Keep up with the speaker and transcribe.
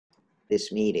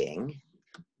this meeting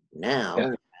now, Yeah.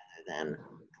 rather than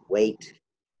wait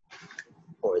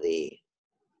for the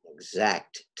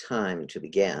exact time to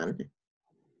begin.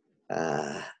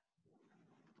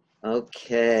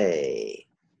 Okay.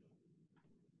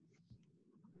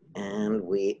 And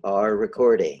we are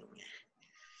recording.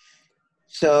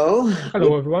 So,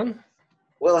 Hello, everyone.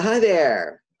 well, hi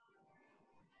there.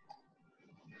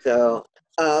 So,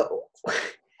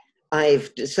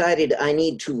 I've decided I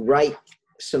need to write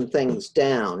some things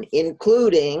down,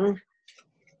 including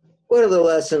what are the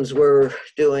lessons we're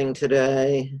doing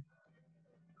today?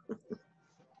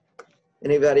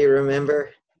 Anybody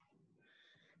remember?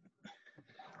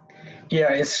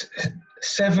 Yeah, it's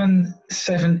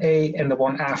 7A, and the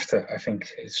one after, I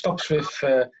think. It stops with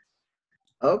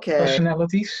Okay.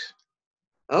 personalities.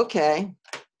 Okay.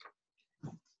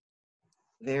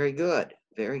 Very good.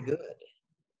 Very good.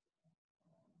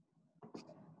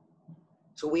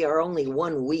 So we are only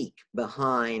 1 week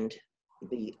behind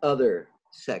the other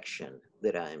section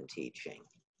that I'm teaching.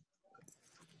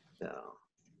 So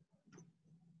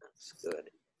that's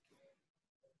good.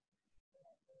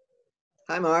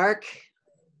 Hi, Mark.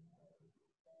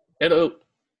 Hello.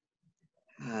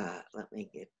 Let me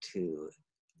get to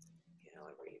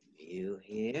a review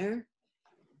here.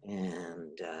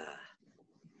 And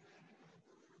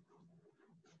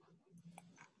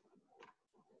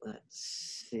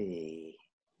let's see.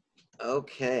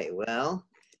 Okay, well,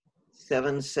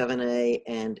 7, 7A,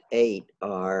 and 8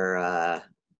 are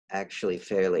actually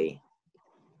fairly,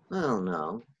 well,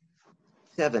 no.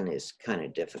 7 is kind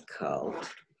of difficult.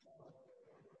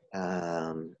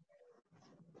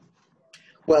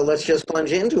 Well, let's just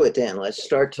plunge into it then. Let's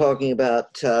start talking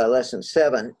about lesson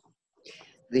 7.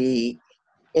 The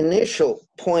initial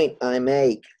point I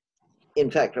make,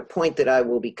 in fact, a point that I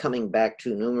will be coming back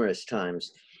to numerous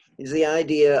times, is the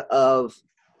idea of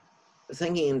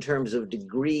thinking in terms of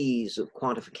degrees of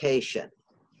quantification.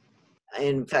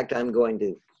 In fact, I'm going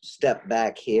to step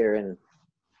back here and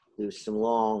do some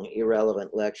long,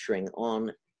 irrelevant lecturing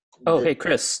on. Oh, hey,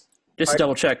 Chris, just to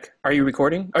double check. Are you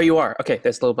recording? Oh, you are. Okay,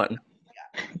 that's the little button.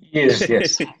 Yes,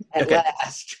 yes. At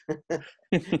last.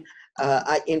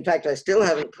 In fact, I still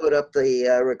haven't put up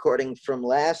the recording from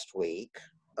last week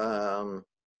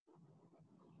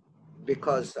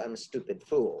because I'm a stupid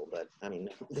fool, but I mean,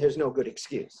 there's no good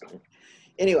excuse.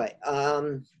 Anyway,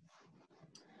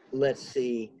 let's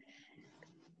see.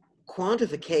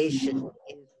 Quantification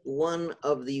is one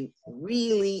of the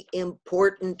really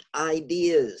important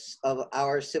ideas of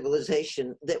our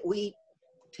civilization that we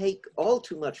take all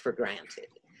too much for granted.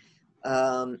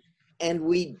 And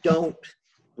we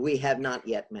have not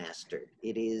yet mastered.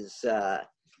 It is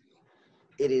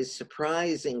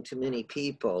surprising to many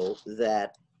people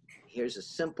that here's a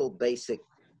simple basic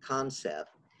concept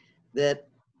that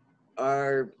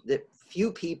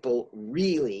few people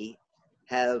really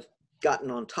have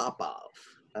gotten on top of.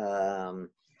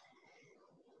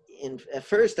 At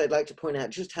first, I'd like to point out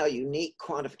just how unique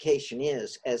quantification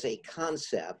is as a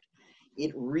concept.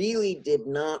 It really did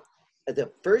not, the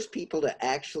first people to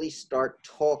actually start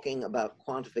talking about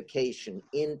quantification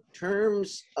in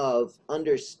terms of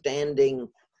understanding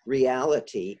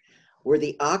reality were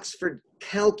the Oxford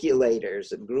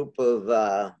calculators, a group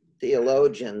of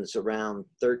theologians around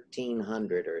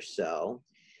 1300 or so.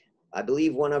 I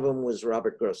believe one of them was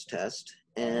Robert Grosseteste,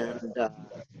 and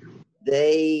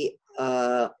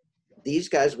these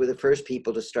guys were the first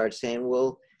people to start saying,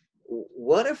 well,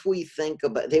 what if we think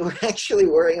about, they were actually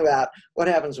worrying about what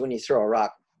happens when you throw a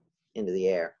rock into the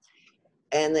air.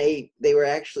 And they were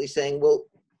actually saying, well,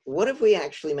 what if we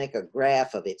actually make a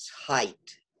graph of its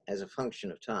height as a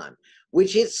function of time,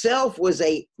 which itself was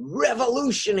a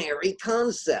revolutionary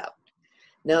concept.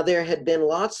 Now, there had been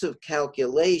lots of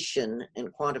calculation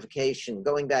and quantification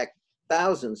going back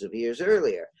thousands of years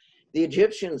earlier. The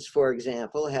Egyptians, for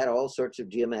example, had all sorts of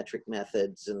geometric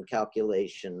methods and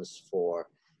calculations for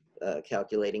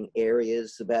calculating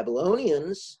areas. The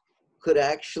Babylonians could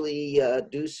actually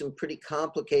do some pretty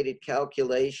complicated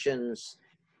calculations.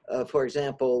 For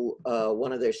example,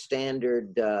 one of their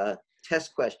standard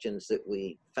test questions that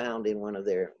we found in one of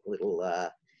their little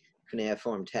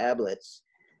cuneiform tablets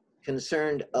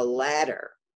concerned a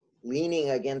ladder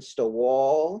leaning against a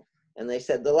wall. And they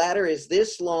said the ladder is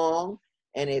this long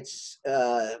and it's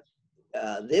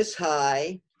this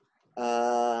high,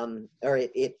 the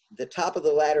top of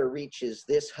the ladder reaches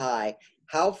this high.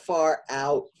 How far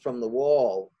out from the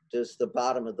wall does the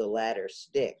bottom of the ladder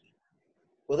stick?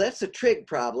 Well, that's a trig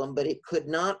problem, but it could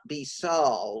not be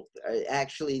solved.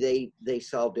 Actually, they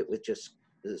solved it with just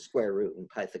the square root and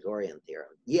Pythagorean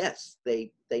theorem. Yes,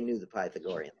 they knew the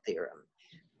Pythagorean theorem,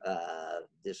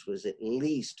 This was at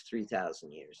least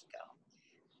 3,000 years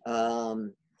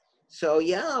ago. So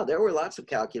yeah, there were lots of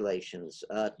calculations.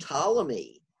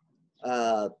 Ptolemy,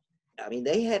 I mean,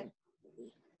 they had,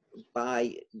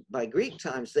 by Greek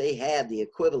times, they had the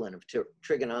equivalent of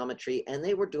trigonometry, and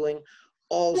they were doing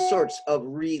all sorts of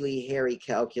really hairy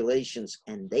calculations,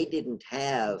 and they didn't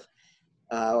have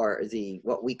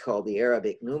what we call the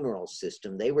Arabic numeral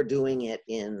system. They were doing it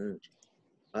in,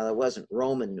 well, it wasn't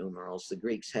Roman numerals. The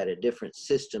Greeks had a different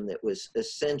system that was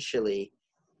essentially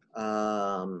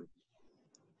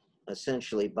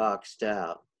boxed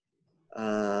out.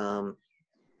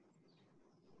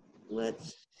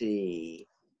 Let's see.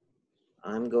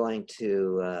 I'm going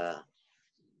to,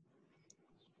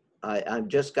 I've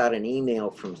just got an email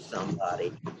from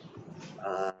somebody.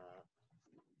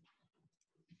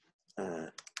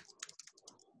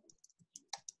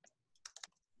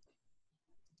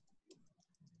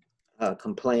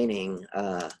 Complaining.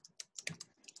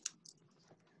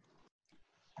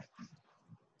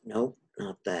 Nope,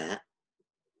 not that.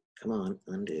 Come on,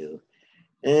 undo.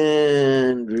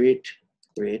 And grid.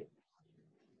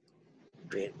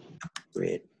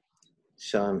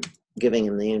 So I'm giving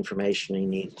him the information he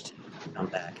needs to come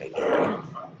back again.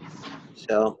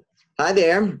 So, hi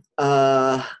there.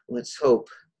 Let's hope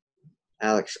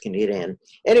Alex can get in.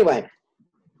 Anyway,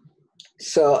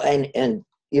 so, and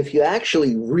if you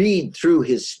actually read through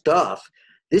his stuff,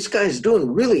 this guy's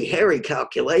doing really hairy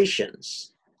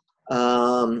calculations.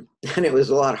 And it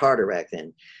was a lot harder back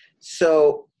then.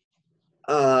 So,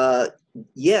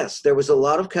 yes, there was a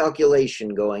lot of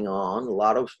calculation going on, a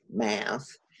lot of math.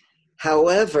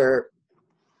 However,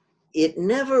 it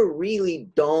never really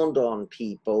dawned on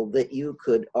people that you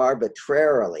could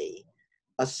arbitrarily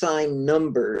assign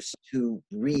numbers to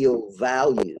real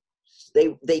values.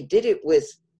 They did it with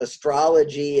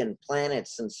astrology and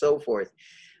planets and so forth,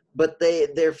 but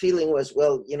their feeling was,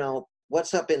 well, you know,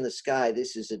 what's up in the sky?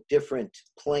 This is a different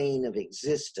plane of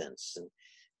existence. And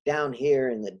down here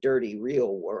in the dirty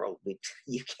real world,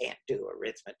 you can't do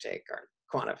arithmetic or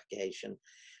quantification.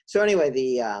 So anyway,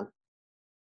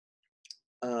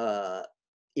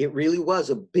 it really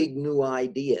was a big new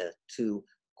idea to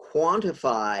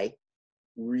quantify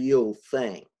real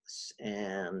things.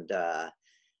 And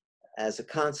as a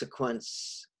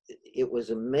consequence, it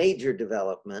was a major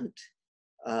development.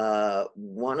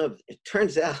 It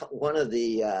turns out one of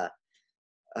the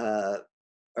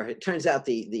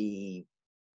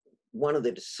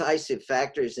decisive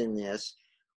factors in this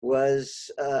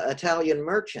was Italian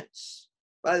merchants.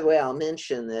 By the way, I'll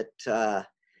mention that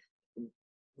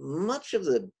much of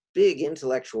the big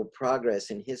intellectual progress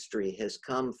in history has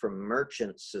come from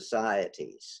merchant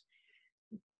societies.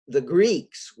 The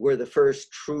Greeks were the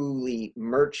first truly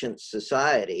merchant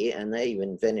society, and they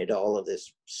invented all of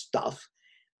this stuff.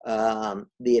 The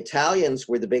Italians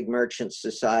were the big merchant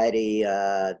society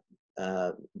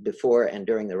before and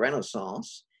during the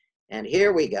Renaissance. And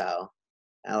here we go.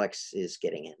 Alex is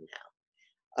getting in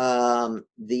now.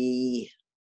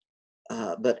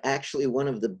 But actually one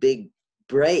of the big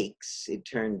breaks, it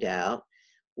turned out,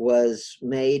 was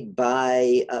made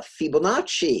by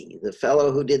Fibonacci, the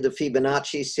fellow who did the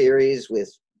Fibonacci series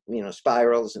with, you know,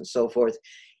 spirals and so forth.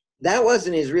 That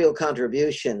wasn't his real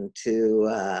contribution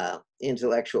to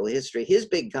intellectual history. His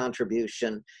big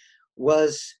contribution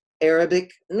was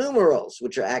Arabic numerals,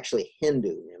 which are actually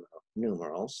Hindu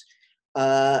numerals.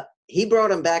 He brought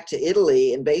them back to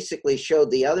Italy and basically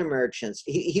showed the other merchants.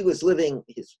 He was living,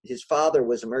 his father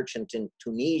was a merchant in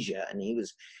Tunisia, and he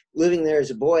was living there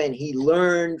as a boy, and he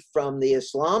learned from the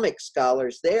Islamic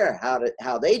scholars there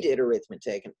how they did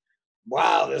arithmetic. And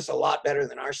wow, this is a lot better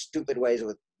than our stupid ways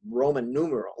with Roman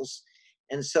numerals.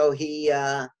 And so he,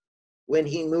 when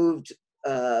he moved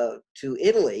to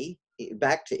Italy,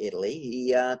 back to Italy,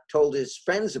 he told his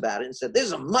friends about it and said, this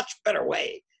is a much better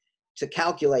way to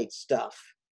calculate stuff.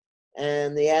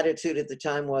 And the attitude at the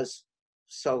time was,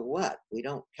 so what? We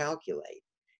don't calculate.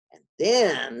 And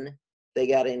then they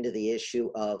got into the issue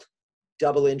of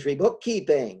double entry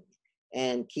bookkeeping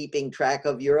and keeping track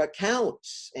of your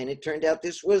accounts. And it turned out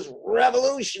this was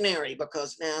revolutionary,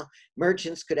 because now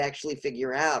merchants could actually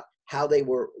figure out how they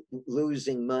were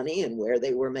losing money and where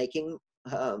they were making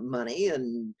money.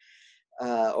 And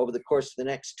over the course of the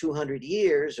next 200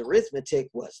 years, arithmetic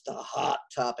was the hot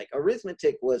topic.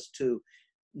 Arithmetic was to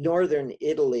northern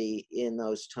Italy in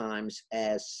those times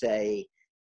as, say,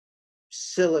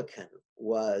 silicon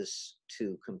was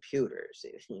to computers.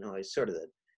 You know, it's sort of the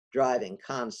driving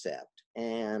concept.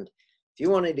 And if you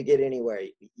wanted to get anywhere,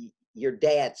 your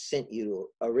dad sent you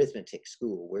to arithmetic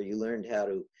school, where you learned how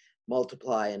to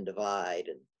multiply and divide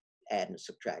and add and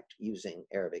subtract using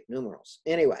Arabic numerals.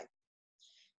 Anyway,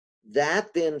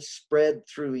 That then spread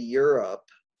through Europe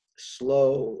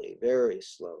slowly, very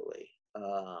slowly.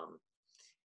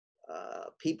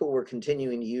 People were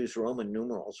continuing to use Roman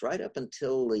numerals right up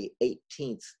until the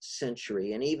 18th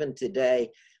century. And even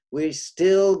today, we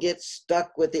still get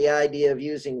stuck with the idea of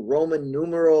using Roman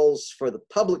numerals for the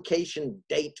publication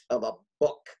date of a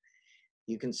book.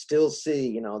 You can still see,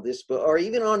 you know, this book, or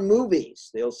even on movies,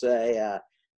 they'll say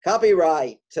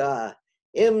copyright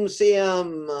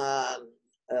MCM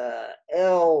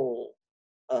LIC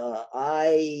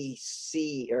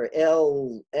or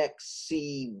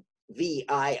LXCVIII.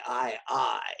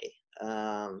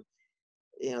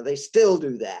 You know, they still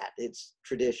do that. It's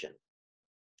tradition.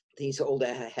 These old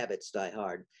habits die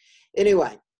hard.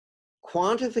 Anyway,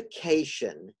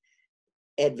 quantification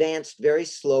advanced very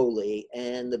slowly,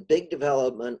 and the big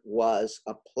development was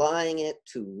applying it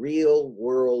to real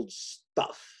world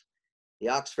stuff. The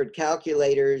Oxford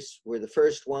calculators were the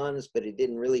first ones, but it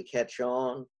didn't really catch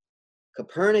on.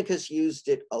 Copernicus used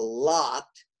it a lot,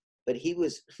 but he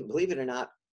was, believe it or not,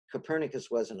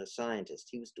 Copernicus wasn't a scientist.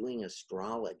 He was doing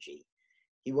astrology.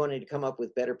 He wanted to come up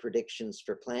with better predictions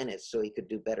for planets so he could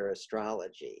do better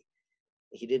astrology.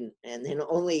 He didn't, and then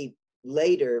only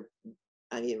later,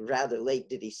 I mean, rather late,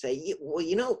 did he say, well,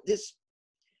 you know, this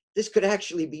could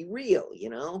actually be real, you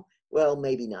know? Well,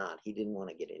 maybe not. He didn't want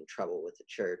to get in trouble with the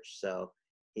church, so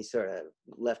he sort of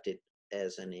left it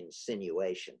as an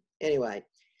insinuation. Anyway,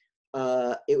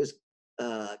 it was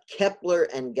Kepler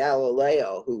and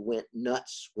Galileo who went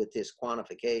nuts with this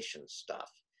quantification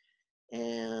stuff.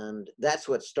 And that's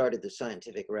what started the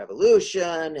scientific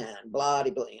revolution and blah,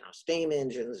 blah, you know, steam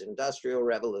engines, industrial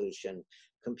revolution,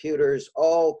 computers,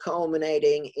 all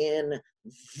culminating in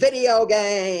video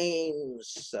games.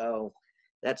 So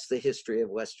that's the history of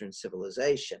Western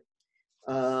civilization.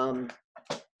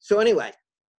 So anyway,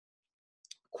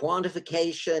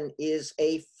 quantification is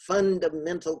a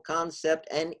fundamental concept,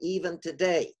 and even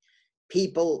today,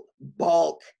 people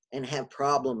balk and have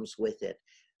problems with it.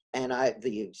 And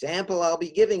the example I'll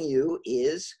be giving you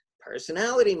is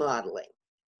personality modeling.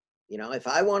 You know, if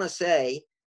I want to say,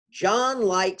 John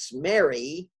likes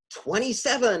Mary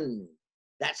 27,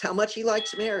 that's how much he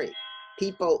likes Mary.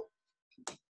 People,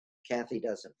 Kathy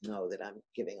doesn't know that I'm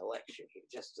giving a lecture here.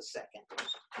 Just a second.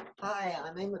 Hi,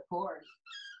 I'm in the course.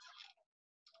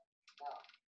 Oh,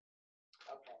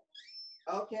 okay.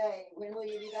 Okay, when will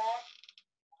you be back?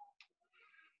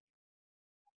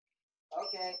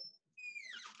 Okay.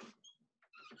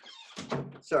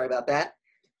 Sorry about that.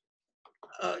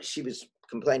 She was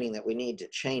complaining that we need to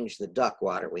change the duck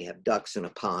water. We have ducks in a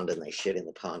pond and they shit in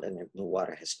the pond and the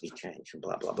water has to be changed and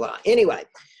blah, blah, blah. Anyway,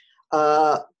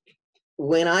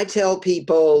 when I tell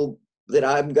people that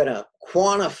I'm going to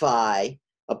quantify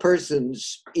a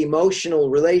person's emotional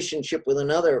relationship with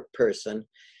another person,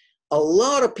 a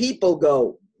lot of people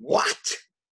go, what?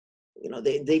 You know,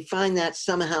 they find that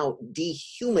somehow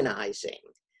dehumanizing,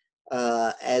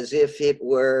 as if it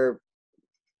were,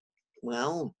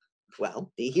 well,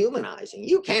 dehumanizing.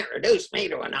 You can't reduce me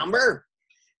to a number.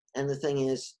 And the thing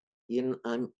is,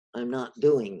 I'm not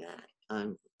doing that.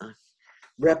 I'm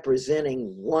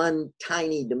representing one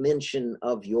tiny dimension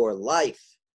of your life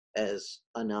as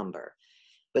a number.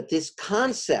 But this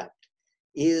concept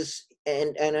is,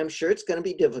 and I'm sure it's going to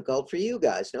be difficult for you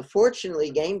guys. Now, fortunately,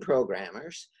 game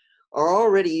programmers are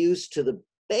already used to the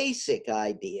basic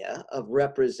idea of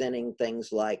representing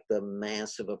things like the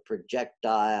mass of a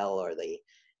projectile or the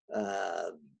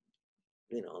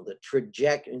you know,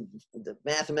 the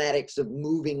mathematics of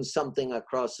moving something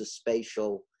across a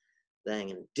spatial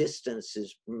thing, and distance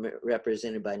is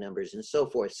represented by numbers and so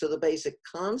forth. So the basic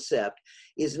concept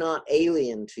is not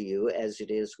alien to you as it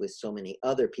is with so many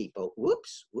other people.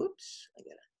 Whoops, I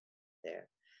got it there.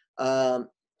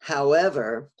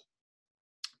 However,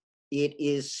 it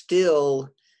is still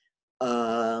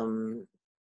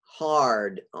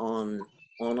hard on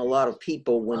a lot of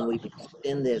people when we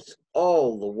extend this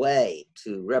all the way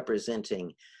to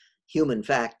representing human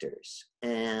factors.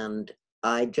 And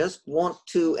I just want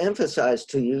to emphasize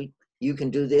to you, you can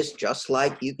do this just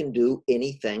like you can do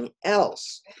anything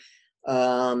else.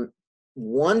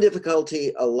 One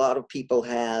difficulty a lot of people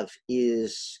have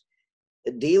is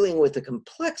dealing with the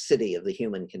complexity of the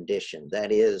human condition.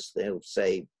 That is, they'll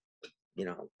say, you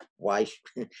know, why,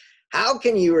 how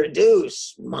can you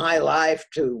reduce my life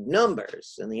to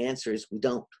numbers? And the answer is we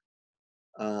don't.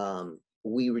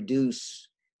 We reduce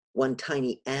one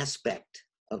tiny aspect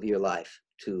of your life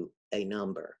to a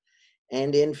number.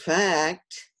 And in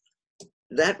fact,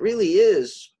 that really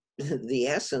is the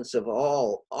essence of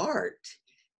all art.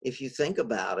 If you think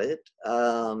about it,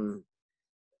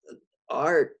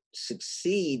 art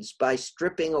succeeds by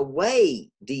stripping away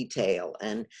detail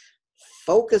and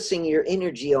focusing your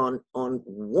energy on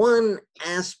one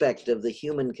aspect of the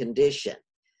human condition.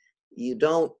 You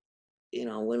don't, you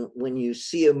know, when you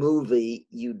see a movie,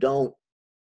 you don't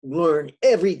learn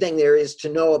everything there is to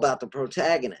know about the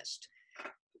protagonist.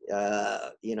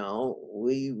 You know,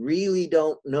 we really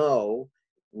don't know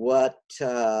what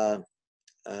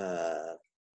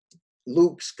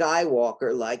Luke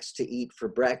Skywalker likes to eat for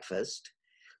breakfast.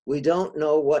 We don't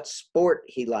know what sports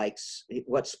he likes to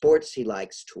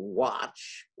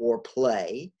watch or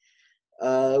play.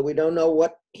 We don't know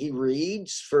what he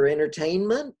reads for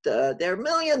entertainment. There are a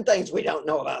million things we don't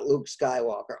know about Luke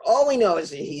Skywalker. All we know is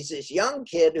that he's this young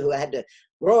kid who had to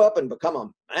grow up and become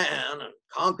a man and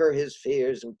conquer his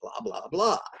fears and blah, blah,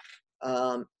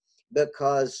 blah.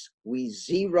 Because we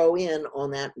zero in on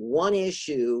that one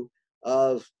issue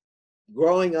of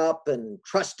growing up and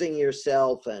trusting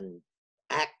yourself and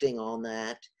acting on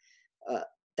that.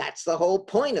 That's the whole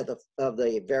point of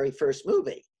the very first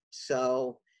movie.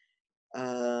 So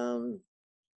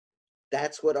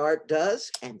that's what art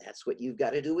does, and that's what you've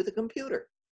got to do with a computer.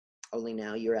 Only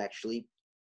now you're actually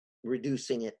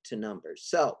reducing it to numbers.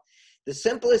 So the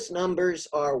simplest numbers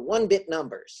are 1-bit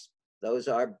numbers. Those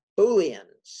are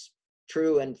Booleans,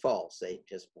 true and false. They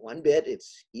just 1 bit,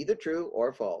 it's either true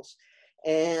or false.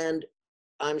 And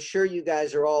I'm sure you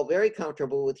guys are all very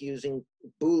comfortable with using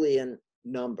Boolean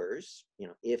numbers, you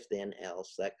know, if, then,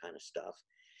 else, that kind of stuff.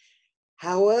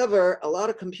 However, a lot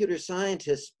of computer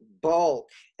scientists balk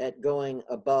at going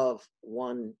above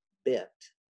 1 bit.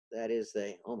 That is,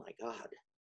 oh my God,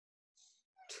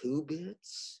 2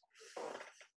 bits?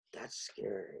 That's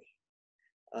scary.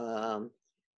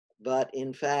 But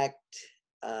in fact,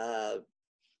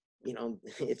 you know,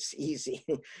 it's easy.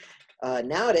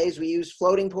 Nowadays, we use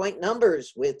floating point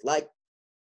numbers with like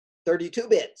 32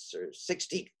 bits or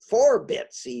 64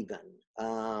 bits even.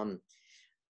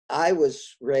 I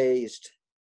was raised,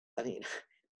 I mean,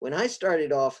 when I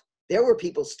started off, there were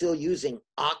people still using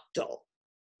octal,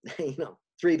 you know,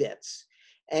 3 bits.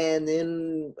 And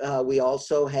then we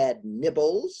also had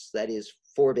nibbles, that is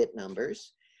 4-bit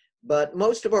numbers. But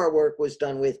most of our work was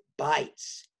done with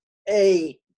bytes,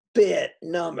 8-bit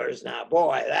numbers. Now,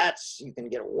 boy, you can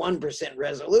get a 1%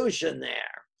 resolution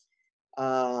there.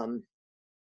 And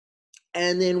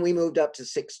then we moved up to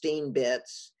 16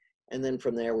 bits. And then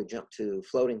from there, we jumped to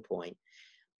floating point.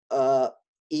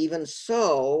 Even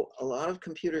so, a lot of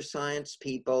computer science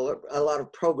people, a lot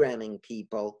of programming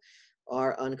people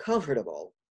are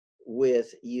uncomfortable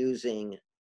with using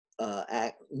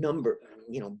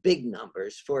big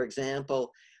numbers. For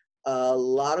example, a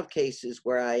lot of cases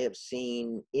where I have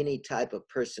seen any type of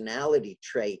personality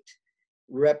trait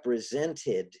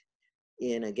represented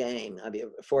in a game. I mean,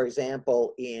 for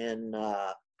example, in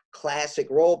classic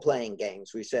role-playing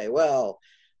games, we say, well,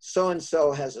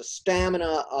 so-and-so has a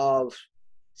stamina of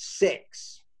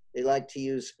 6. They like to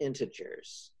use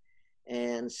integers.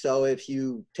 And so if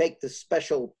you take the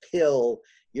special pill,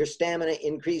 your stamina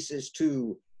increases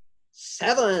to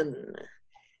 7.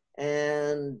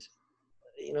 And,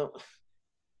 you know,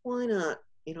 why not,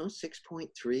 you know,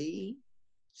 6.3,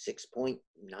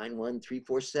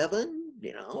 6.91347,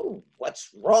 you know, what's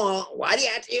wrong? Why do you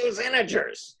have to use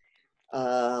integers?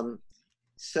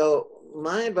 So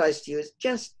my advice to you is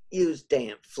just use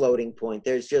damn floating point.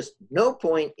 There's just no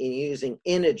point in using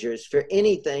integers for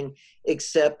anything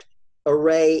except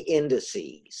array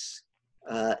indices.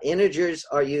 Integers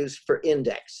are used for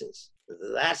indexes.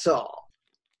 That's all.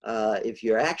 If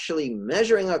you're actually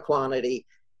measuring a quantity,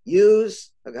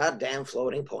 use a goddamn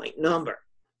floating point number.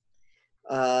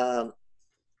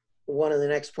 One of the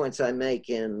next points I make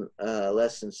in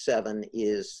lesson 7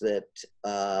 is that,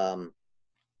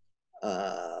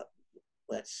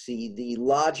 let's see, the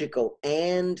logical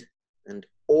and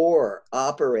or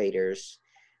operators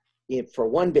for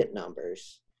 1-bit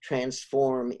numbers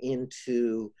transform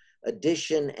into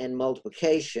addition and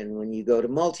multiplication when you go to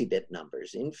multi-bit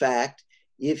numbers. In fact,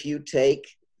 if you take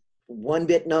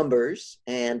 1-bit numbers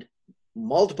and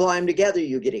multiply them together,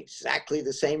 you get exactly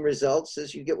the same results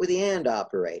as you get with the AND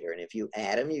operator. And if you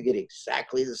add them, you get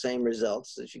exactly the same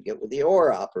results as you get with the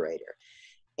OR operator.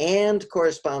 And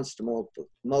corresponds to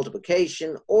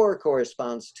multiplication, or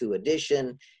corresponds to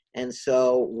addition. And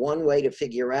so one way to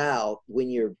figure out when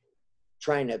you're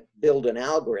trying to build an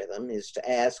algorithm is to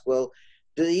ask, well,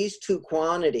 do these two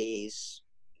quantities,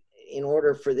 in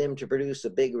order for them to produce a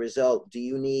big result, do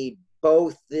you need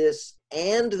both this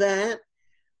and that?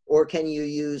 Or can you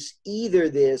use either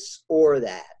this or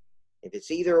that? If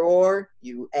it's either or,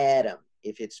 you add them.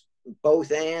 If it's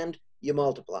both and, you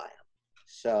multiply them.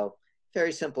 So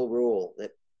very simple rule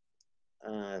that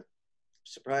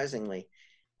surprisingly,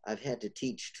 I've had to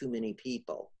teach too many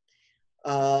people.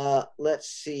 Let's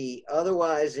see.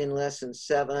 Otherwise, in lesson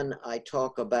 7, I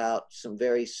talk about some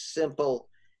very simple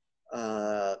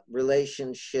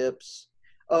relationships.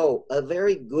 Oh, a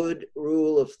very good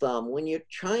rule of thumb. When you're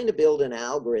trying to build an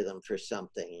algorithm for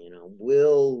something, you know,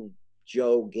 will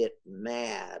Joe get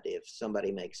mad if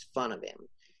somebody makes fun of him?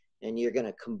 And you're going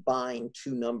to combine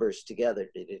 2 numbers together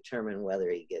to determine whether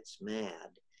he gets mad.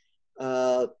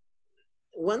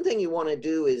 One thing you want to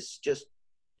do is just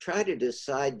try to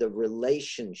decide the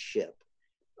relationship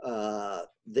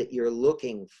that you're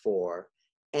looking for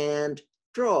and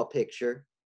draw a picture.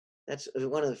 That's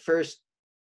one of the first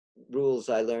rules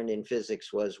I learned in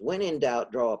physics was when in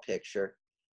doubt, draw a picture.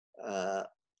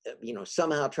 You know,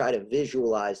 somehow try to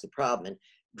visualize the problem and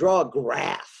draw a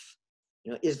graph.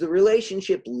 You know, is the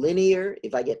relationship linear?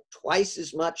 If I get twice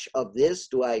as much of this,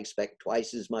 do I expect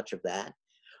twice as much of that?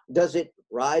 Does it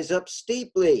rise up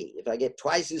steeply? If I get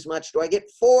twice as much, do I get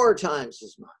 4 times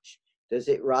as much? Does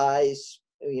it rise,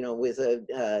 you know, with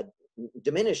a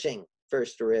diminishing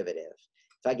first derivative?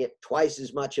 If I get twice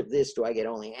as much of this, do I get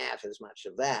only half as much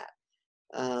of that?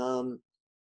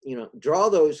 You know, draw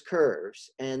those curves,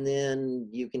 and then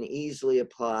you can easily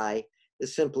apply, the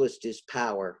simplest is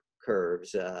power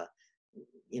curves.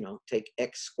 You know, take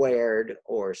x squared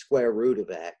or square root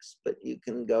of x, but you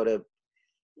can go to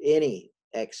any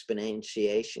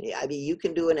exponentiation. I mean, you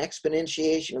can do an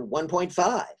exponentiation of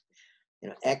 1.5. You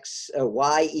know,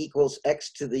 y equals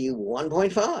x to the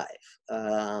 1.5.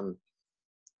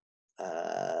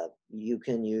 You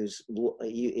can use,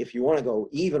 if you want to go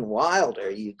even wilder,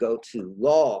 you go to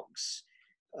logs.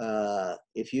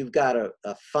 If you've got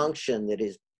a function that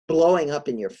is blowing up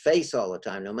in your face all the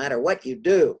time, no matter what you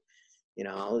do, you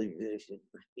know,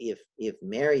 if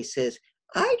Mary says,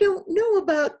 I don't know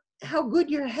about how good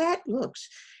your hat looks,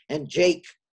 and Jake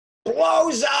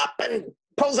blows up and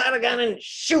pulls out a gun and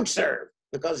shoots her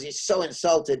because he's so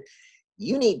insulted,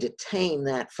 you need to tame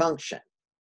that function.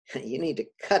 You need to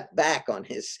cut back on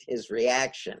his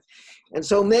reaction. And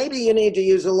so maybe you need to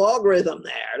use a logarithm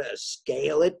there to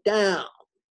scale it down.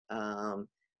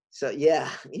 So yeah.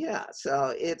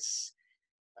 So it's,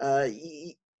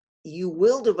 you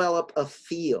will develop a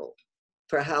feel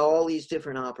for how all these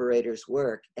different operators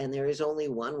work. And there is only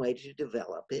one way to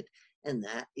develop it, and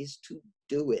that is to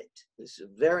do it. This is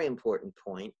a very important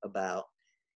point about,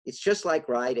 it's just like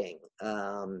writing.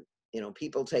 You know,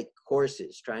 people take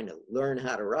courses trying to learn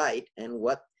how to write, and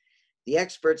what the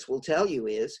experts will tell you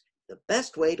is the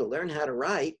best way to learn how to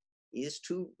write is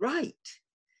to write.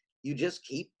 You just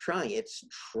keep trying. It's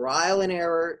trial and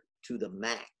error to the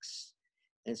max.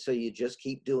 And so you just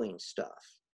keep doing stuff.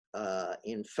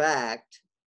 In fact,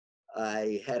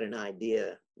 I had an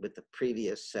idea with the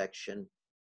previous section.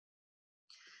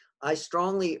 I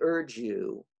strongly urge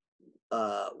you,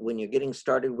 when you're getting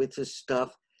started with this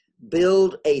stuff,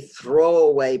 build a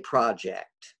throwaway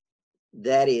project.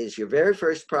 That is, your very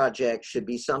first project should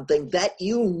be something that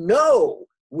you know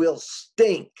will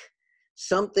stink.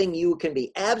 Something you can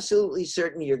be absolutely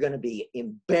certain you're going to be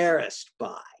embarrassed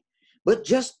by. But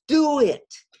just do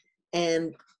it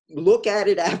and look at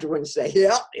it afterward and say,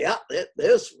 yeah,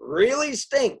 this really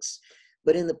stinks.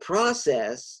 But in the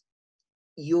process,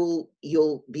 you'll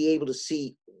be able to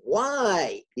see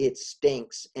why it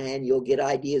stinks, and you'll get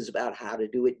ideas about how to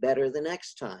do it better the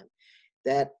next time.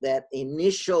 That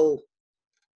initial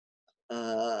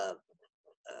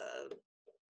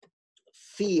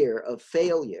fear of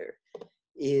failure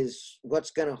is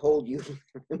what's going to hold you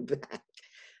back.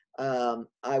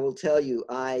 I will tell you,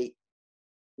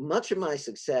 much of my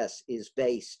success is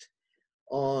based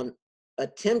on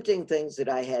attempting things that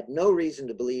I had no reason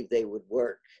to believe they would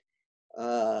work.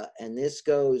 And this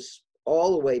goes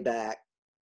all the way back.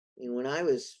 When I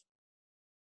was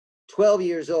 12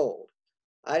 years old,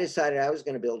 I decided I was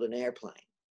going to build an airplane.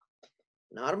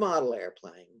 Not a model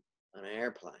airplane, an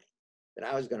airplane that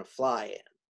I was going to fly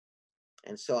in.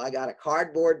 And so I got a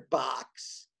cardboard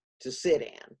box to sit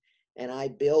in, and I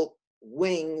built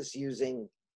wings using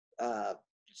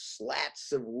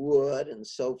slats of wood and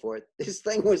so forth. This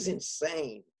thing was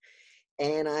insane.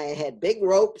 And I had big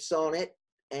ropes on it,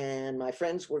 and my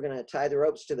friends were going to tie the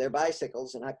ropes to their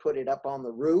bicycles, and I put it up on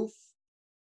the roof,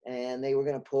 and they were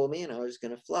going to pull me, and I was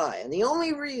going to fly. And the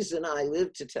only reason I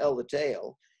lived to tell the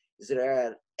tale is that I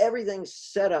had everything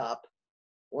set up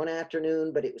one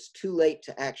afternoon, but it was too late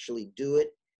to actually do it.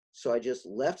 So I just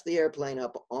left the airplane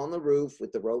up on the roof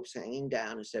with the ropes hanging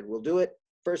down and said, we'll do it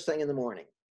first thing in the morning.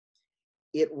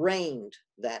 It rained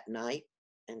that night,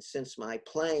 and since my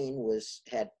plane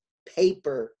had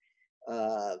paper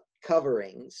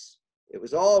coverings, it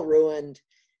was all ruined.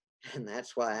 And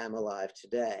that's why I'm alive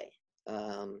today.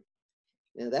 Now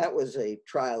that was a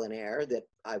trial and error that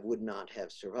I would not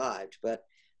have survived, but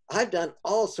I've done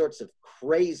all sorts of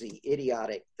crazy,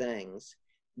 idiotic things,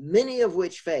 many of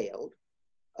which failed,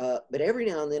 but every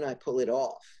now and then I pull it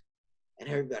off. And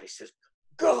everybody says,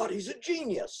 God, he's a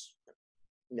genius.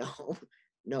 No,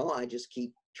 no, I just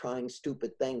keep trying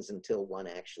stupid things until one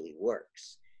actually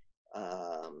works.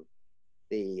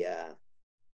 There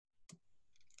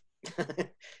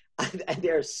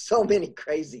are so many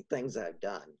crazy things I've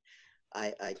done.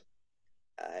 I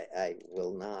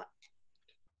will not.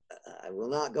 I will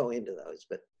not go into those,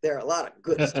 but there are a lot of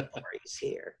good stories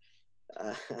here.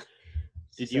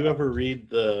 Did you ever read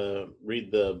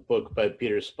the book by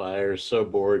Peter Spire, So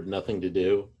Bored, Nothing to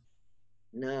Do?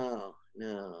 No,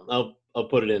 no. I'll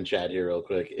put it in chat here real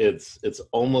quick. It's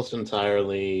almost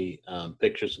entirely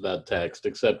pictures without text,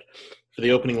 except for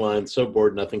the opening line, so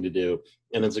bored, nothing to do.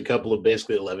 And it's a couple of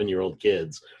basically 11-year-old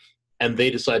kids. And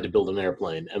they decide to build an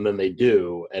airplane. And then they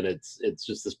do. And it's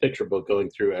just this picture book going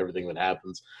through everything that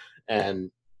happens.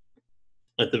 And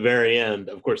at the very end,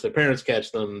 of course, their parents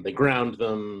catch them. They ground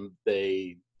them.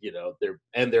 They're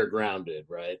grounded,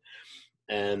 right?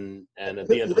 And at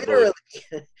the end of the book,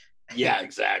 yeah,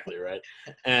 exactly, right.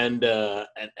 And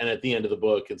at the end of the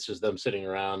book, it's just them sitting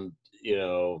around,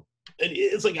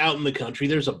 it's like out in the country.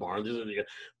 There's a barn,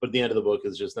 but at the end of the book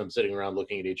is just them sitting around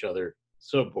looking at each other,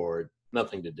 so bored,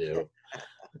 nothing to do.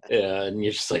 Yeah, and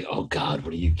you're just like, oh God,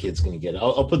 what are you kids gonna get?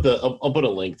 I'll put a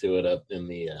link to it up in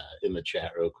the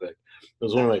chat real quick. It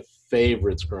was one of my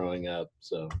favorites growing up.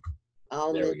 So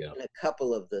there we go. A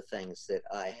couple of the things that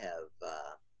I have,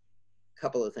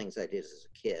 couple of things I did as a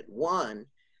kid. One,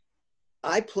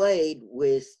 I played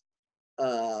with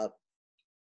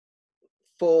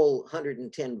full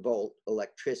 110 volt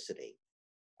electricity.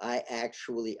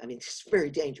 It's very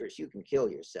dangerous. You can kill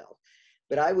yourself.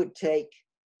 But I would take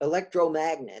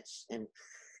electromagnets and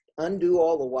undo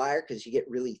all the wire, because you get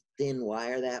really thin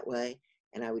wire that way.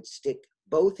 And I would stick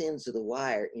both ends of the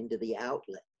wire into the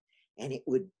outlet, and it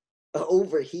would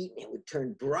overheat and it would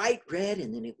turn bright red,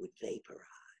 and then it would vaporize.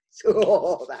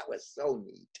 Oh, that was so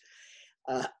neat.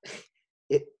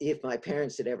 If my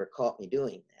parents had ever caught me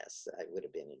doing this, I would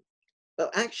have been in.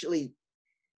 Well, actually,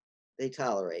 they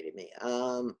tolerated me.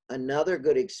 Another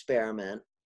good experiment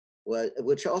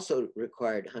which also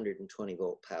required 120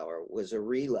 volt power, was a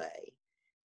relay.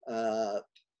 Do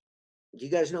you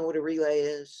guys know what a relay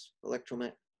is?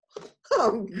 Electromagnet.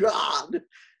 Oh God!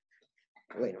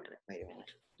 Wait a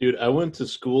minute. Dude, I went to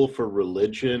school for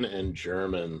religion and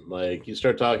German. Like, you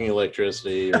start talking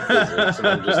electricity or physics, and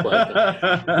I'm just like,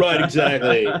 right,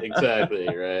 exactly,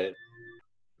 right?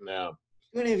 No.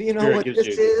 Any of you know what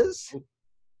this is?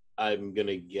 I'm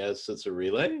gonna guess it's a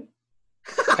relay.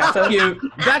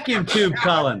 Vacuum tube,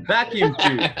 Colin. Vacuum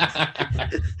tube.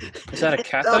 Is that a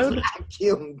cathode?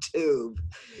 Vacuum tube.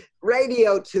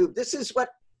 Radio tube. This is what,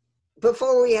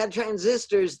 before we had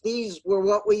transistors, these were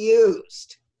what we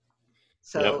used.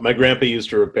 So yeah, my grandpa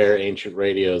used to repair ancient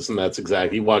radios, and that's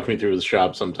exactly, he walked me through his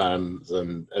shop sometimes,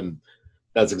 and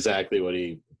that's exactly what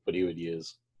he would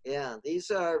use. Yeah,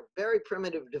 these are very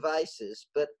primitive devices,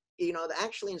 but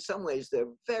actually in some ways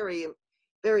they're very,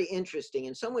 very interesting.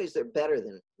 In some ways they're better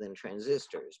than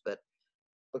transistors, but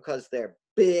because they're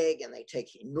big and they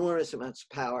take enormous amounts of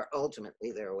power,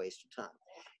 ultimately they're a waste of time.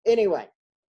 Anyway,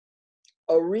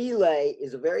 a relay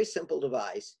is a very simple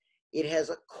device. It has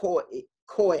a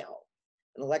coil,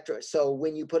 an electrode. So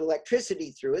when you put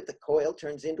electricity through it, the coil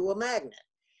turns into a magnet.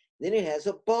 Then it has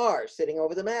a bar sitting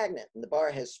over the magnet, and the bar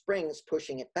has springs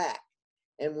pushing it back.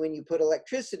 And when you put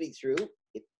electricity through,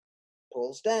 it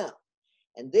pulls down.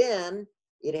 And then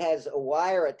it has a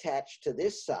wire attached to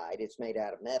this side. It's made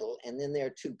out of metal. And then there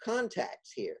are two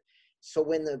contacts here. So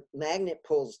when the magnet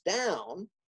pulls down,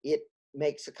 it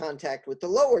makes a contact with the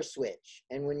lower switch.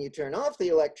 And when you turn off the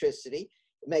electricity,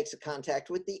 it makes a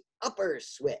contact with the upper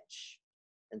switch.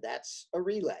 And that's a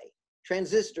relay.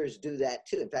 Transistors do that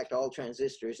too. In fact, all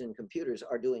transistors in computers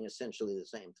are doing essentially the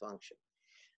same function.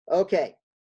 Okay.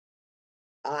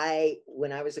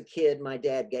 When I was a kid, my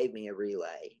dad gave me a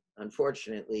relay.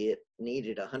 Unfortunately, it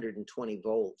needed 120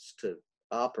 volts to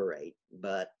operate,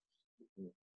 but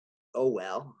oh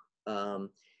well.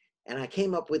 And I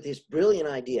came up with this brilliant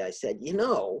idea. I said,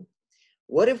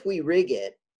 what if we rig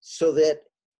it so that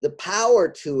the power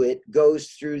to it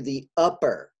goes through the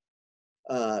upper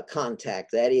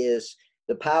contact? That is,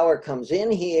 the power comes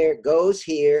in here, goes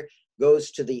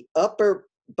to the upper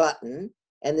button,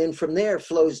 and then from there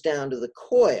flows down to the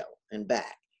coil and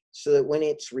back, so that when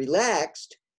it's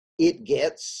relaxed, it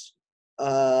gets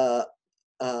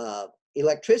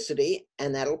electricity,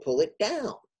 and that'll pull it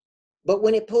down. But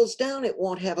when it pulls down, it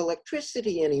won't have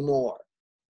electricity anymore.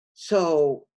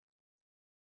 So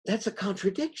that's a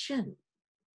contradiction.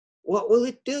 What will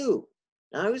it do?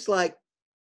 Now, I was like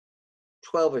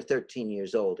 12 or 13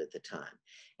 years old at the time,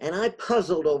 and I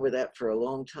puzzled over that for a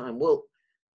long time. Well,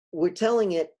 we're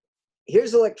telling it,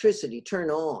 here's electricity, turn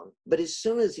on. But as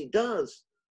soon as he does,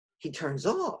 he turns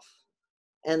off.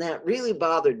 And that really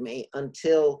bothered me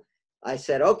until I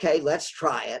said, okay, let's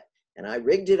try it. And I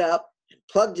rigged it up and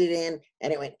plugged it in,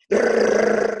 and it went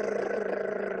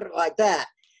like that.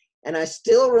 And I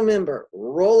still remember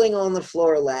rolling on the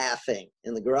floor laughing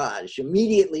in the garage,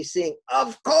 immediately seeing,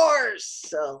 of course.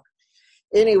 So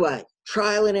anyway,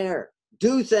 trial and error.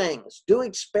 Do things, do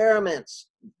experiments,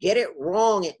 get it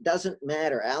wrong, it doesn't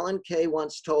matter. Alan Kay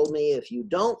once told me, if you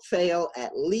don't fail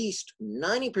at least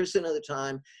 90% of the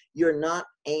time, you're not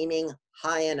aiming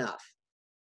high enough.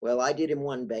 Well, I did him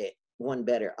one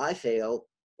better. I fail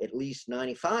at least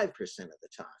 95% of the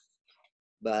time.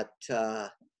 But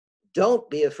don't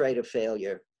be afraid of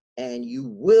failure, and you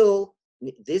will.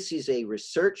 This is a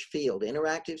research field,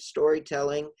 interactive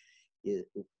storytelling.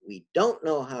 We don't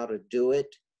know how to do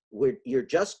it. You're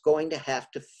just going to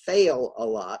have to fail a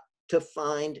lot to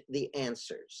find the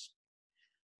answers.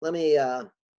 Let me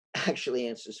actually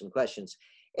answer some questions.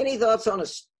 Any thoughts on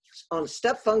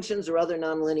step functions or other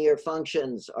nonlinear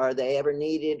functions? Are they ever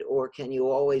needed, or can you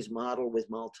always model with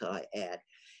multi-add?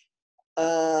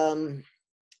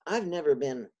 I've never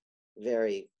been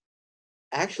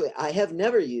actually, I have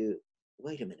never used,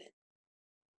 wait a minute.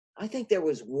 I think there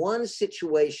was one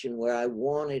situation where I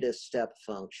wanted a step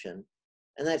function,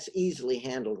 and that's easily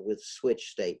handled with switch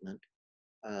statement.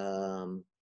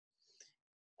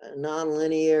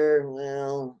 Nonlinear,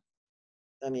 well,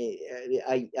 I mean,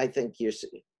 I think you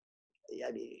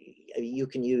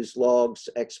can use logs,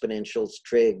 exponentials,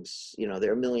 trigs. You know,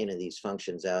 there are a million of these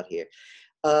functions out here.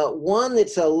 One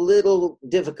that's a little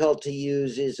difficult to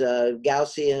use is a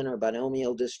Gaussian or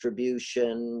binomial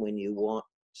distribution when you want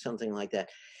something like that.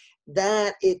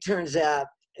 That, it turns out,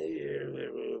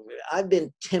 I've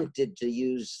been tempted to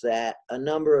use that a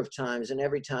number of times, and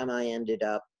every time I ended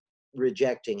up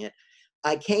rejecting it.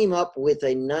 I came up with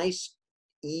a nice,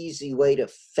 easy way to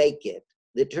fake it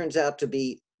that turns out to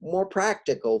be more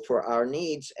practical for our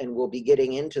needs, and we'll be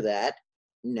getting into that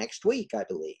next week, I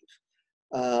believe.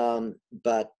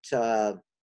 But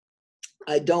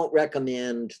I don't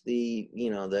recommend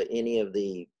any of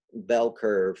the bell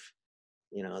curve,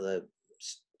 the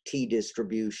T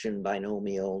distribution,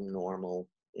 binomial, normal,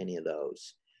 any of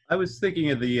those. I was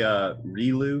thinking of the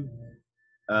ReLU,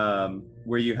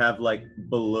 where you have like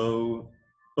below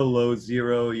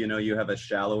zero, you have a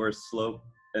shallower slope,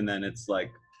 and then it's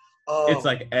like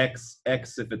x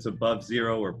if it's above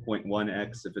zero, or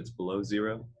 0.1x if it's below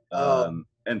zero.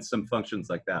 And some functions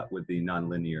like that with the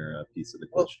nonlinear piece of the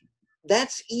question. Well,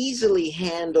 that's easily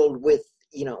handled with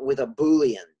a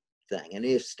Boolean thing, an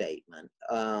if statement.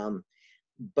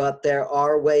 But there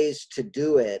are ways to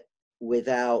do it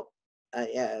without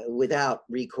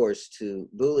recourse to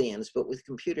Booleans. But with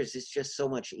computers, it's just so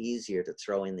much easier to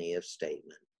throw in the if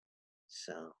statement.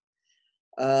 So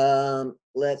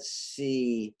let's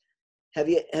see. Have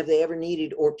they ever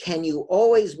needed, or can you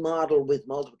always model with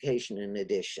multiplication and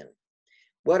addition?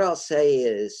 What I'll say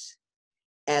is,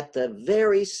 at the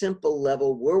very simple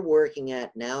level we're working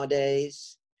at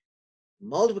nowadays,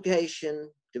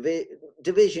 multiplication,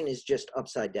 division is just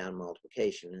upside down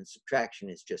multiplication, and subtraction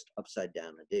is just upside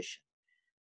down addition.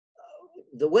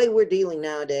 The way we're dealing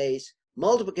nowadays,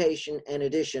 multiplication and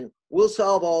addition will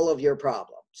solve all of your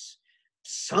problems.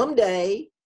 Someday,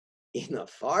 in the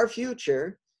far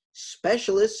future,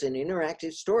 specialists in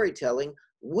interactive storytelling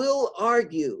will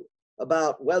argue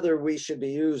about whether we should be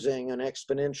using an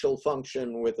exponential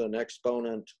function with an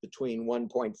exponent between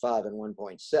 1.5 and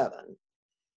 1.7.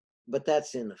 But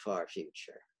that's in the far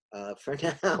future. For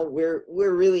now, we're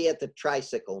really at the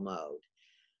tricycle mode.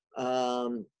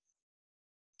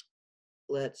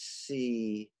 Let's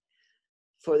see.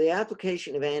 For the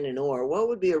application of AND and OR, what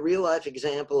would be a real-life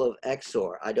example of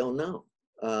XOR? I don't know.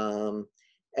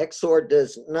 XOR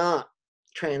does not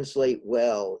translate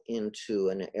well into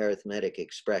an arithmetic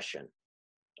expression.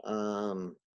 I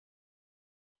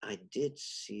did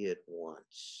see it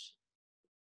once,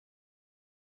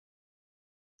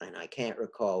 and I can't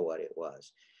recall what it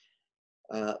was.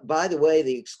 By the way,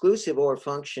 the exclusive OR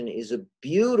function is a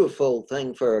beautiful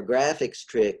thing for a graphics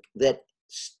trick that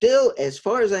still, as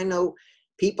far as I know,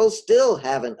 people still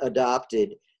haven't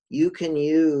adopted. You can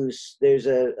use, there's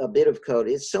a bit of code,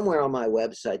 it's somewhere on my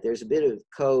website, there's a bit of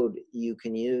code you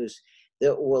can use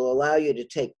that will allow you to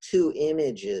take two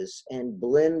images and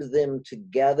blend them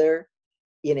together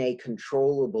in a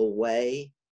controllable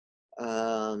way.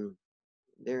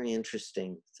 Very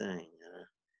interesting thing.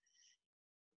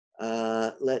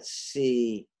 Let's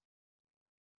see.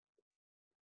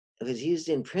 It was used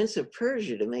in Prince of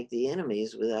Persia to make the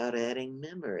enemies without adding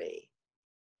memory.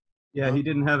 Yeah, he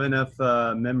didn't have enough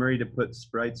memory to put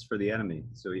sprites for the enemy,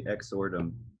 so he XOR'd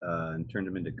them and turned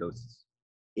them into ghosts.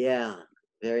 Yeah,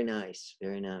 very nice,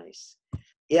 very nice.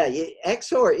 Yeah,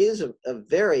 XOR is a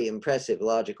very impressive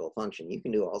logical function. You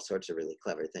can do all sorts of really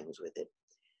clever things with it.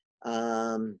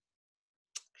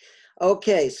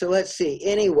 Okay, so let's see.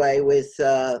 Anyway, with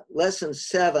lesson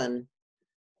 7,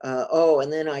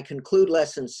 and then I conclude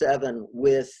lesson 7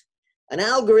 with an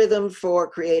algorithm for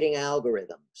creating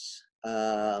algorithms.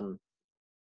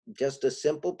 Just a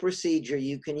simple procedure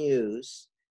you can use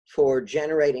for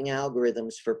generating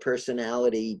algorithms for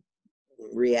personality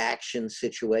reaction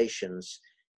situations.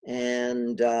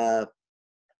 And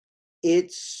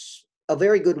it's a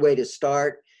very good way to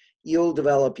start. You'll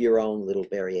develop your own little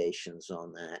variations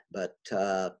on that, but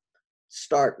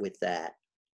start with that.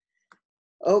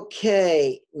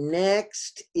 Okay,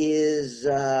 next is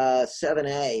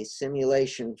 7A,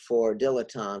 simulation for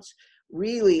dilettantes.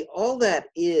 Really, all that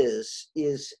is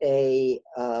a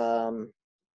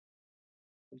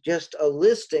just a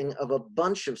listing of a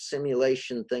bunch of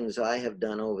simulation things I have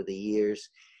done over the years,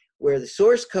 where the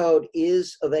source code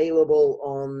is available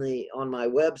on my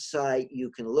website. You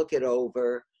can look it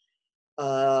over.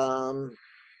 I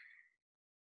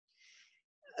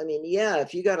mean, yeah,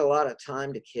 if you got a lot of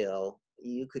time to kill,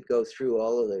 you could go through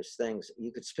all of those things.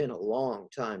 You could spend a long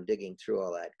time digging through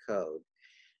all that code.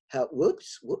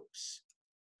 Whoops,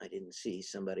 I didn't see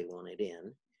somebody wanted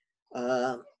in.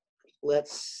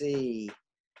 Let's see.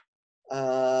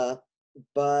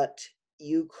 But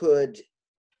you could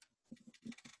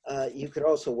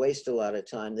also waste a lot of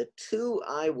time. The two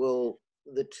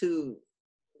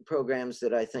programs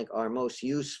that I think are most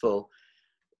useful,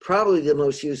 probably the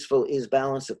most useful, is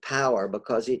Balance of Power,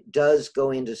 because it does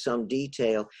go into some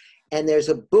detail. And there's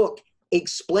a book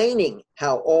explaining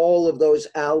how all of those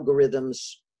algorithms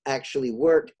actually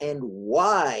work and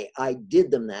why I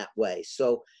did them that way.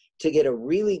 So to get a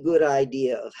really good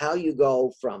idea of how you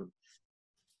go from,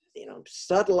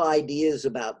 subtle ideas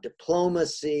about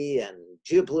diplomacy and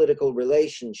geopolitical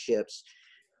relationships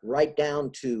right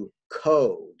down to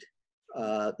code,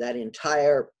 that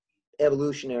entire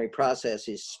evolutionary process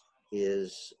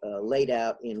is laid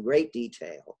out in great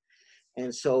detail.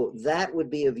 And so that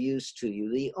would be of use to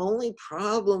you. The only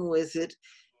problem with it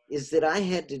is that I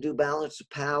had to do Balance of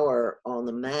Power on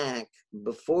the Mac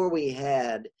before we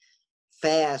had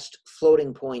fast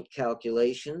floating point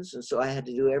calculations. And so I had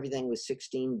to do everything with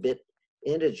 16-bit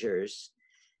integers.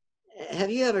 Have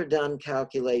you ever done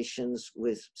calculations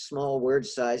with small word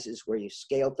sizes where you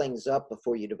scale things up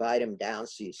before you divide them down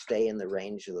so you stay in the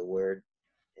range of the word?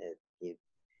 You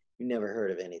never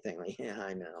heard of anything like that. Yeah,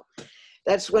 I know.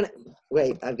 That's when,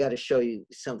 wait, I've got to show you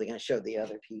something I showed the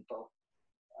other people.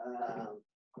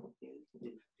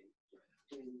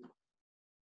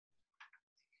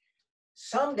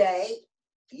 Someday,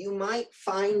 you might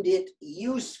find it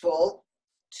useful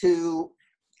to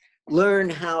learn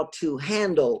how to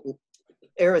handle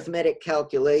arithmetic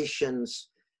calculations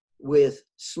with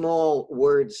small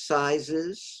word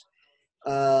sizes,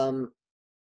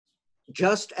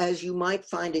 just as you might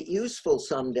find it useful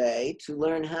someday to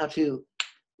learn how to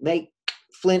make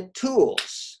flint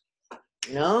tools.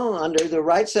 Under the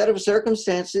right set of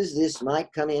circumstances, this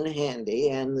might come in handy,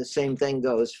 and the same thing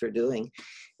goes for doing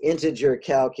integer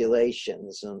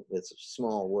calculations with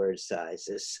small word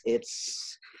sizes.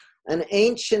 It's an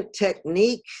ancient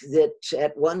technique that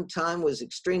at one time was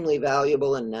extremely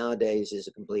valuable and nowadays is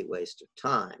a complete waste of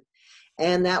time.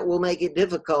 And that will make it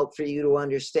difficult for you to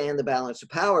understand the Balance of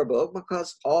Power book,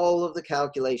 because all of the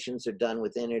calculations are done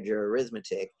with integer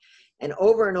arithmetic. And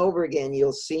over again,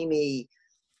 you'll see me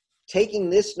taking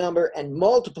this number and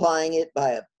multiplying it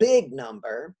by a big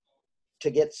number to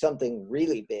get something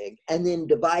really big, and then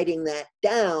dividing that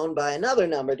down by another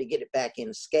number to get it back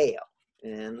in scale.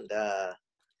 And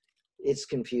it's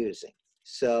confusing.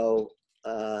 So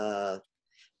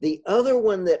the other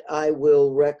one that I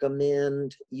will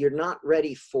recommend, you're not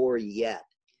ready for yet,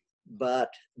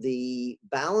 but the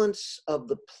Balance of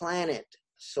the Planet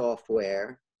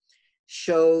software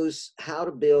shows how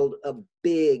to build a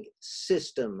big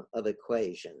system of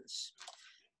equations.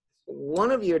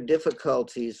 One of your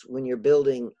difficulties when you're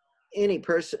building any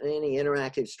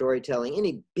interactive storytelling,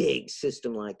 any big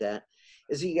system like that,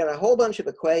 is you got a whole bunch of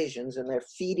equations and they're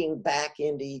feeding back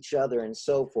into each other and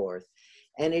so forth.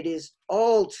 And it is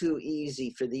all too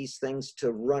easy for these things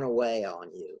to run away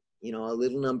on you. You know, a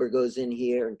little number goes in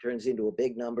here and turns into a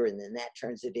big number, and then that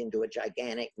turns it into a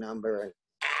gigantic number, and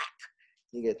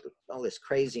you get all this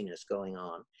craziness going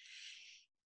on.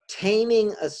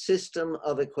 Taming a system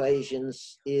of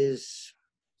equations is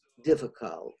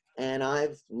difficult, and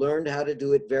I've learned how to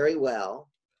do it very well.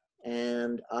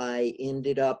 And I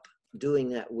ended up doing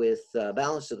that with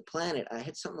Balance of the Planet. I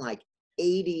had something like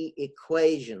 80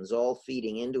 equations all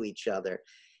feeding into each other.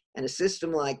 And a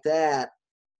system like that,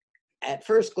 at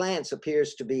first glance,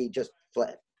 appears to be just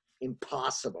flat,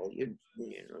 impossible. You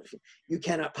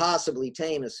cannot possibly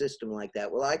tame a system like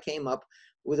that. Well, I came up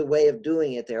with a way of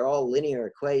doing it. They're all linear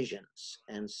equations.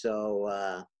 And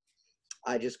so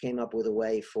I just came up with a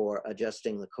way for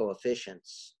adjusting the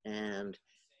coefficients, and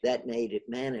that made it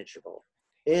manageable.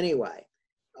 Anyway,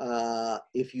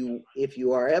 if you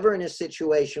are ever in a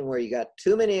situation where you got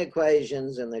too many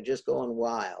equations and they're just going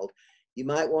wild, you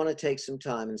might want to take some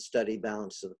time and study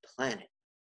Balance of the Planet.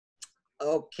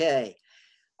 Okay,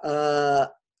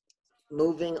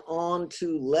 moving on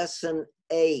to lesson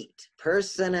 8,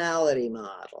 personality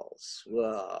models.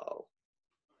 Whoa.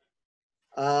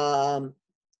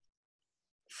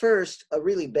 First, a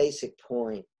really basic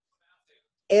point.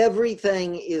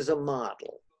 Everything is a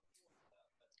model.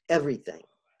 Everything.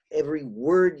 Every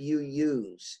word you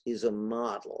use is a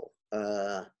model.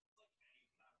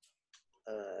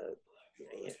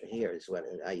 Here's what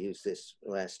I used this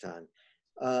last time.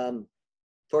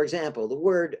 For example, the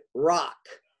word rock.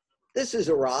 This is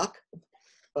a rock.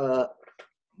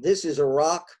 This is a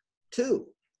rock too.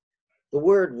 The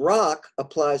word rock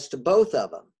applies to both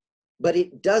of them, but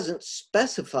it doesn't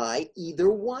specify either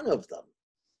one of them.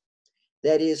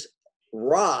 That is,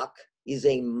 rock is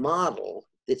a model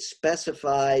that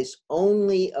specifies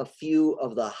only a few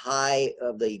of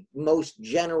the most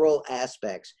general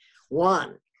aspects.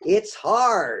 One, it's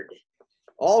hard.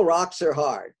 All rocks are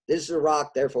hard. This is a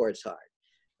rock, therefore it's hard.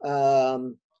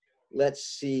 Let's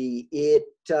see, it's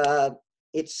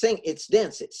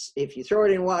dense. If you throw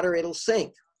it in water, it'll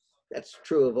sink. That's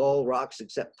true of all rocks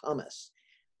except pumice.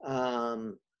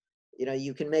 You know,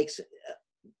 you can make,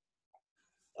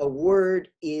 a word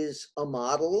is a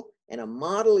model, and a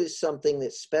model is something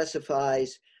that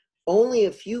specifies only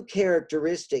a few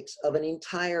characteristics of an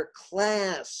entire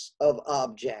class of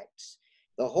objects.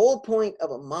 The whole point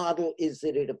of a model is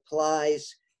that it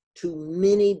applies to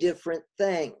many different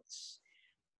things.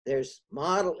 There's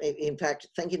model, in fact,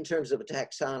 think in terms of a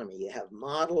taxonomy. You have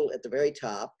model at the very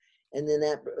top, and then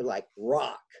that, like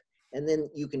rock. And then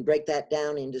you can break that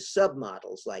down into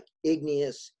submodels like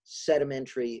igneous,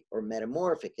 sedimentary, or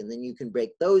metamorphic. And then you can break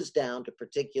those down to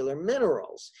particular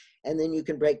minerals. And then you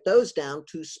can break those down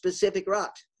to specific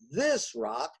rocks. This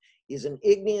rock is an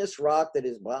igneous rock that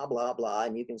is blah, blah, blah.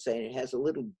 And you can say it has a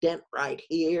little dent right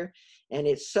here. And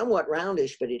it's somewhat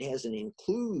roundish, but it has an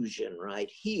inclusion right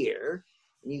here.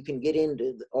 And you can get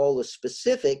into all the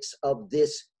specifics of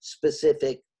this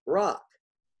specific rock.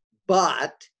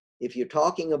 But if you're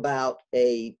talking about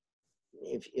a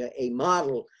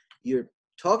model, you're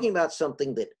talking about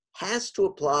something that has to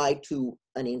apply to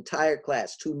an entire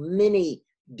class, to many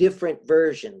different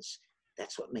versions.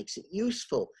 That's what makes it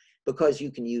useful, because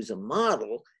you can use a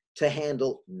model to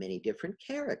handle many different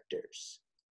characters.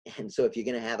 And so if you're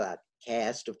going to have a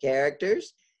cast of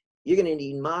characters, you're going to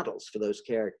need models for those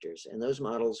characters. And those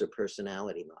models are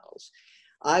personality models.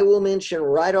 I will mention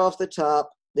right off the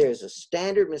top, there's a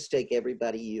standard mistake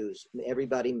everybody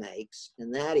makes,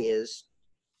 and that is,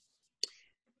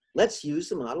 let's use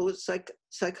the model that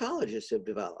psychologists have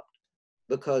developed,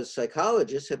 because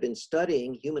psychologists have been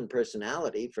studying human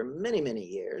personality for many, many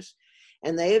years,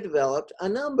 and they have developed a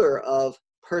number of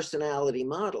personality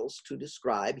models to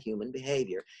describe human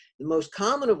behavior. The most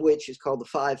common of which is called the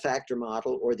 5-factor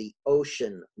model, or the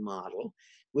ocean model,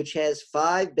 which has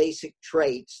 5 basic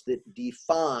traits that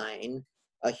define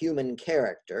a human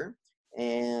character.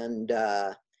 And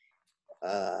there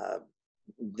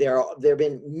have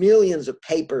been millions of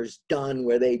papers done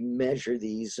where they measure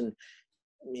these and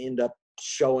end up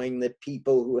showing that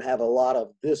people who have a lot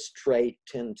of this trait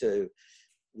tend to,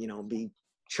 you know, be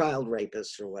child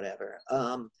rapists or whatever.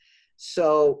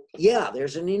 So yeah,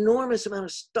 there's an enormous amount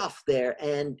of stuff there,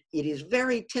 and it is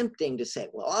very tempting to say,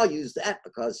 well, I'll use that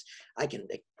because I can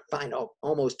find out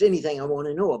almost anything I want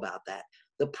to know about that.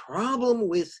 The problem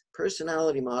with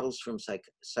personality models from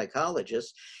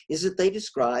psychologists is that they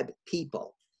describe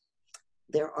people.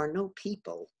 There are no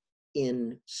people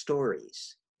in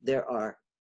stories. There are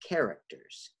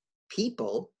characters.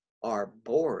 People are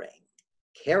boring.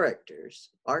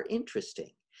 Characters are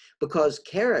interesting, because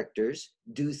characters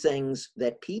do things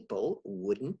that people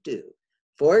wouldn't do.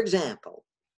 For example,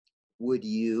 would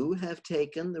you have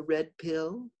taken the red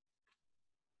pill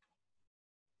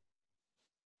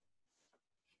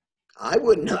I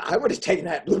wouldn't. I would have taken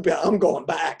that blue pill. I'm going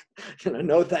back.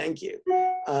 No, thank you.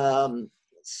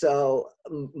 So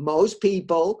most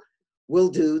people will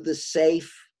do the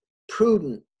safe,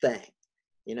 prudent thing.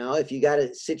 If you got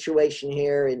a situation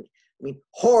here, and I mean,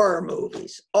 horror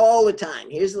movies all the time.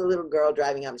 Here's the little girl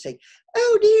driving up and saying,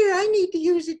 "Oh dear, I need to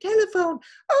use a telephone.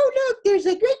 Oh look, there's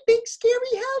a great big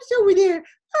scary house over there.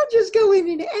 I'll just go in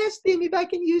and ask them if I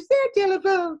can use their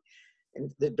telephone."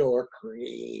 And the door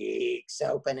creaks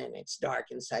open and it's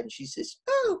dark inside. And she says,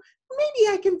 "Oh,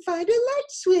 maybe I can find a light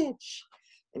switch."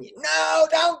 And "No,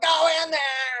 don't go in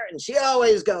there." And she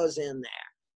always goes in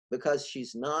there because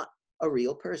she's not a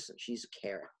real person. She's a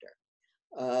character.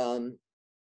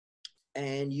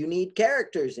 And you need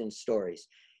characters in stories.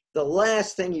 The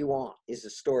last thing you want is a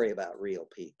story about real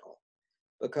people,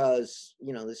 because,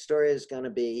 the story is going to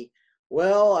be,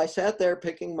 well, I sat there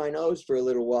picking my nose for a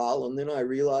little while, and then I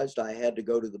realized I had to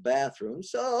go to the bathroom.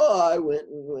 So I went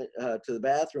to the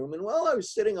bathroom, and while I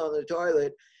was sitting on the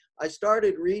toilet, I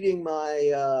started reading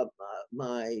my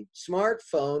my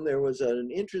smartphone. There was an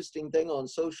interesting thing on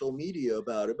social media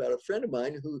about a friend of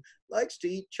mine who likes to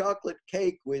eat chocolate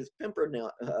cake with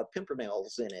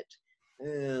pimpernels in it.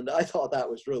 And I thought that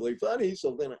was really funny.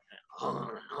 So then on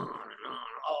and on and on,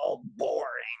 all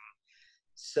boring.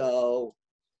 So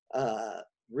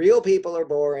real people are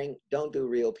boring. Don't do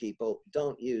real people.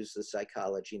 Don't use the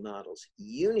psychology models.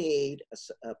 You need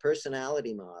a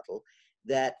personality model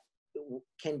that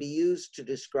can be used to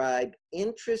describe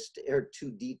interest or to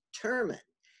determine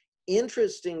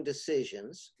interesting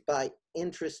decisions by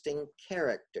interesting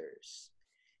characters.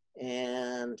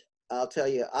 And I'll tell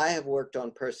you, I have worked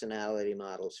on personality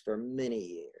models for many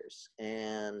years,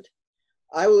 and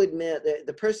I will admit that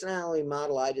the personality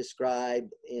model I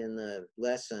described in the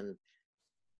lesson,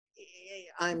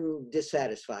 I'm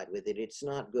dissatisfied with it. It's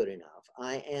not good enough.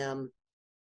 I am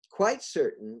quite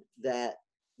certain that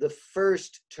the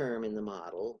first term in the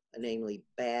model, namely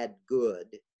bad good,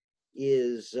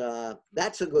 is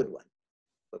that's a good one,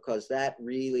 because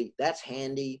that's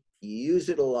handy. You use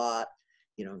it a lot.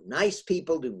 Nice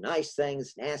people do nice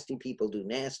things, nasty people do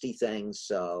nasty things.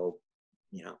 So,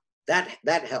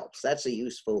 that helps. That's a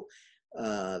useful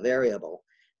variable.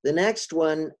 The next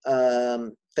one,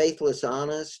 faithless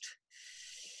honest,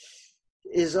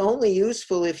 is only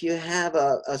useful if you have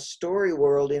a story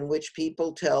world in which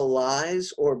people tell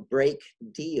lies or break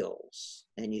deals.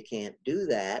 And you can't do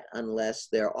that unless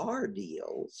there are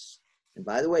deals. And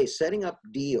by the way, setting up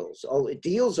deals,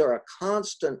 deals are a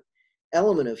constant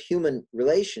element of human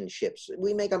relationships.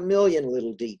 We make a million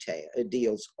little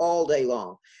deals all day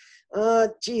long.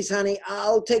 Geez, honey,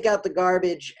 I'll take out the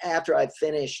garbage after I've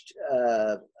finished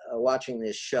watching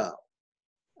this show.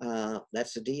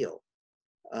 That's a deal.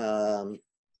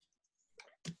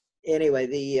 Anyway,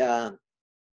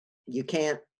 you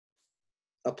can't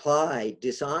apply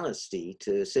dishonesty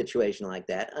to a situation like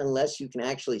that unless you can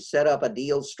actually set up a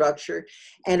deal structure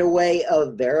and a way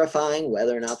of verifying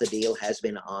whether or not the deal has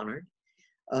been honored.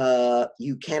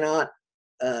 You cannot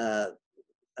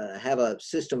have a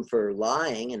system for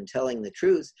lying and telling the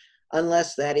truth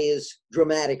unless that is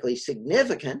dramatically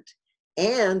significant,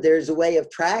 and there's a way of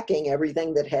tracking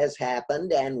everything that has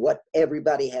happened and what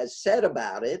everybody has said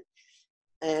about it.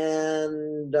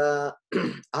 And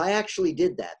I actually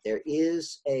did that. There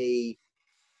is a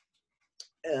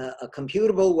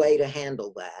computable way to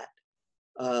handle that.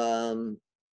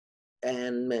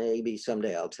 And maybe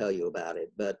someday I'll tell you about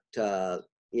it, but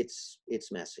it's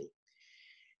messy.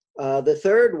 The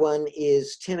third one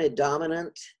is timid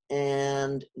dominant,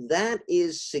 and that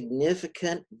is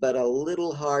significant, but a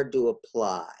little hard to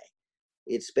apply.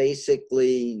 It's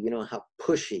basically, how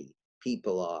pushy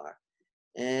people are.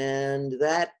 And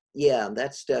that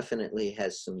definitely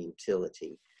has some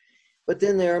utility. But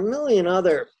then there are a million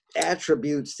other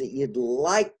attributes that you'd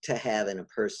like to have in a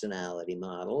personality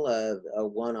model.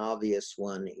 One obvious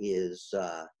one is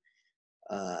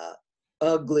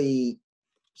ugly,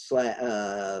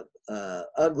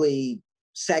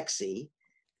 sexy.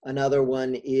 Another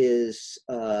one is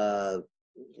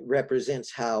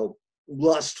represents how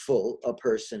lustful a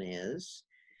person is.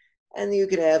 And you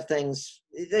could have things,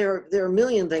 there are a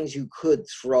million things you could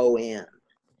throw in.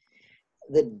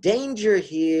 The danger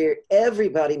here,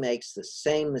 everybody makes the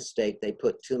same mistake. They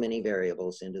put too many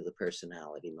variables into the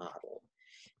personality model,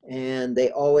 and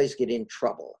they always get in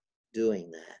trouble doing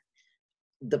that.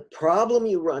 The problem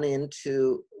you run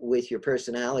into with your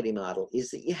personality model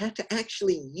is that you have to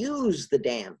actually use the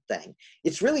damn thing.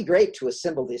 It's really great to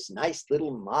assemble this nice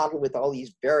little model with all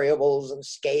these variables and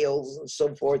scales and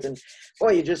so forth, and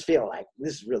boy, you just feel like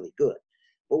this is really good.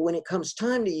 But when it comes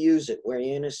time to use it, where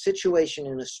you're in a situation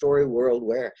in a story world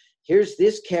where here's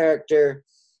this character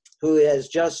who has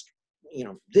just, you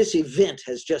know, this event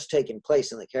has just taken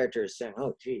place, and the character is saying,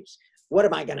 oh, geez, what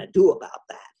am I going to do about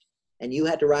that? And you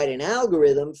had to write an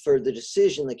algorithm for the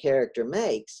decision the character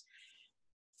makes.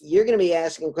 You're going to be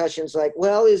asking questions like,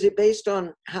 well, is it based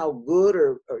on how good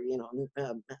or you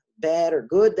know, bad or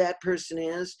good that person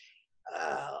is,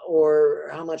 or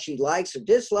how much he likes or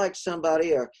dislikes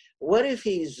somebody, or what if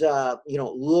he's, you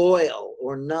know, loyal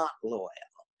or not loyal?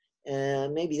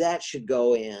 And maybe that should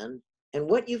go in. And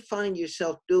what you find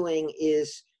yourself doing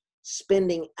is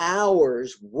spending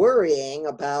hours worrying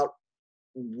about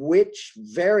which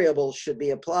variables should be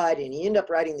applied, and you end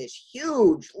up writing this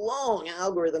huge long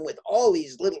algorithm with all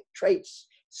these little traits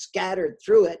scattered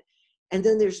through it, and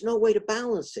then there's no way to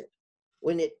balance it.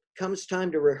 When it comes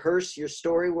time to rehearse your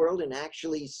story world and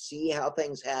actually see how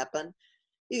things happen,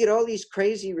 you get all these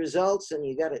crazy results, and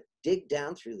you got to dig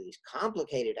down through these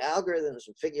complicated algorithms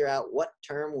and figure out what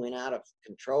term went out of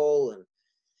control, and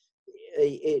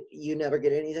you never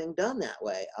get anything done that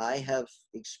way. I have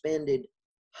expended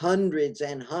hundreds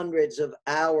and hundreds of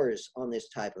hours on this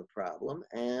type of problem,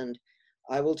 and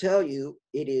I will tell you,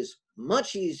 it is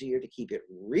much easier to keep it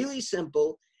really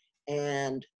simple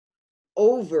and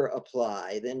over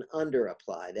apply than under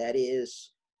apply. That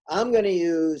is, I'm going to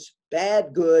use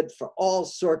bad good for all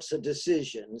sorts of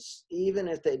decisions, even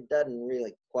if it doesn't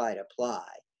really quite apply.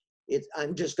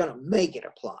 I'm just going to make it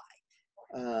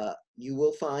apply. You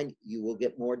will find you will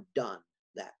get more done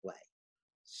that way.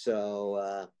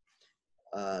 So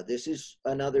this is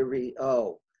another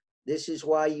this is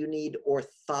why you need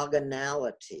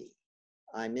orthogonality.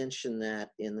 I mentioned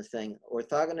that in the thing.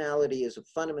 Orthogonality is a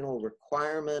fundamental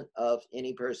requirement of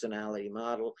any personality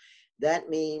model. That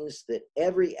means that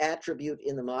every attribute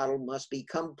in the model must be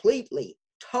completely,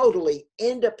 totally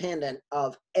independent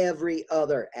of every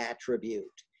other attribute.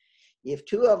 If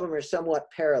two of them are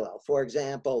somewhat parallel, for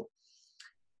example,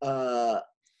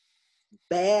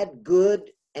 bad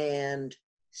good and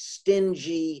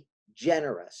stingy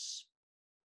generous,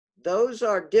 those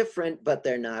are different, but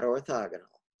they're not orthogonal.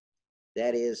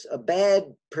 That is, a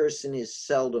bad person is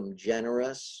seldom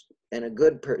generous, and a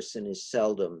good person is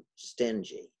seldom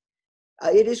stingy.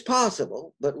 It is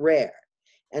possible, but rare.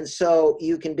 And so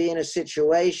you can be in a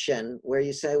situation where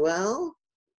you say, well,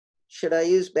 should I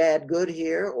use bad good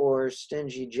here or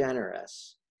stingy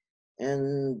generous?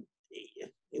 And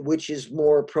which is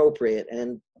more appropriate?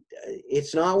 And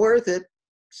it's not worth it.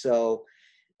 So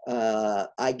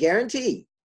I guarantee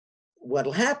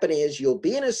what'll happen is you'll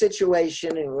be in a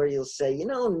situation where you'll say, you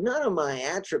know, none of my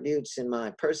attributes in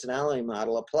my personality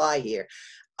model apply here.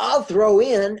 I'll throw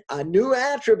in a new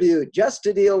attribute just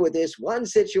to deal with this one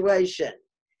situation.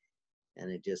 And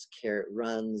it just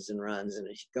runs and runs, and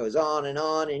it goes on,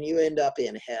 and you end up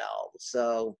in hell.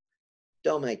 So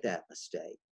don't make that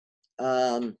mistake.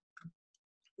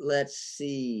 Let's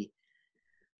see.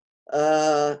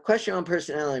 Question on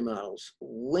personality models.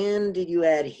 When did you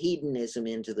add hedonism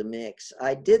into the mix?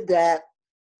 I did that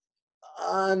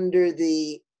under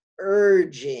the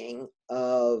urging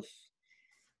of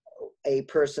a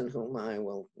person whom I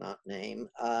will not name,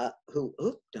 who,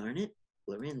 oh, darn it,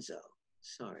 Lorenzo,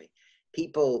 sorry.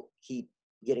 People keep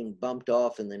getting bumped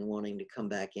off and then wanting to come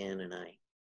back in, and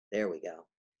there we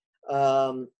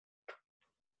go.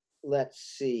 Let's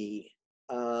see.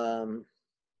 And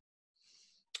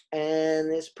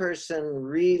this person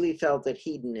really felt that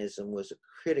hedonism was a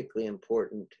critically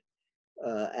important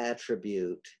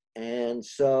attribute. And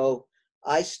so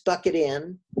I stuck it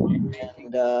in,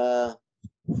 and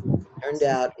turned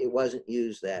out it wasn't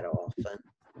used that often,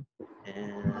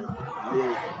 and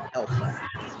really helpful.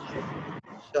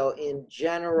 So in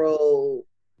general,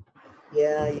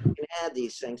 yeah, you can add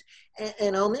these things.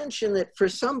 And I'll mention that for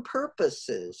some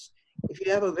purposes, if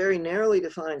you have a very narrowly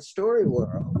defined story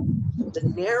world, the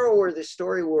narrower the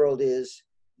story world is,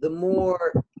 the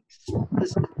more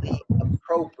explicitly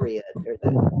appropriate or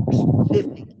the more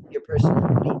specific your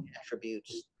personality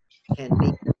attributes can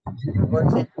be. For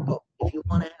example, if you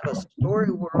want to have a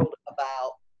story world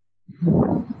about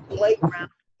playground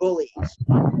bullies,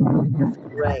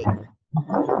 great.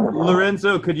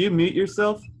 Lorenzo, could you mute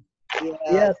yourself?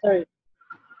 Yeah, sorry.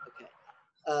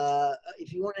 Okay.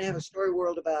 If you want to have a story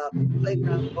world about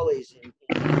playground bullies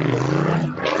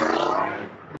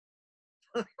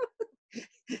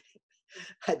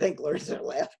I think Lorenzo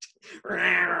left.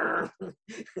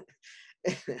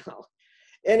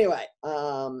 Anyway,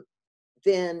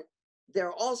 then there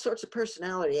are all sorts of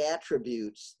personality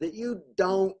attributes that you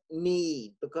don't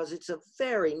need because it's a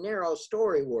very narrow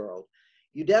story world.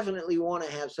 You definitely want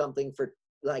to have something for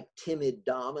like timid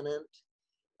dominant,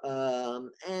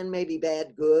 and maybe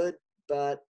bad good,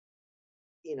 but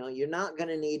you know, you're not going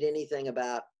to need anything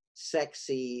about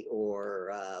sexy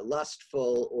or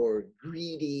lustful or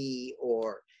greedy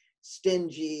or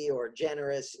stingy or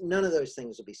generous. None of those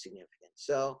things will be significant.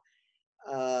 So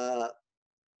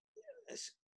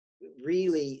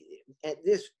really, at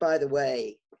this, by the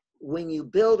way, when you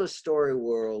build a story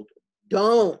world,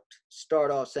 don't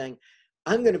start off saying,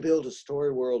 I'm going to build a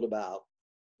story world about,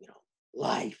 you know,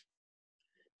 life,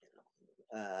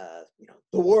 you know,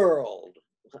 the world.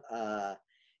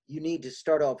 You need to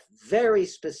start off very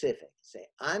specific. Say,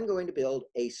 I'm going to build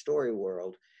a story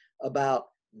world about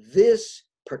this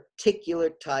particular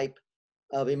type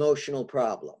of emotional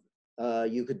problem.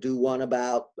 You could do one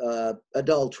about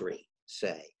adultery,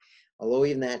 say, although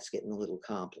even that's getting a little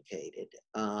complicated.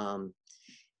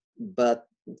 But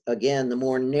again, the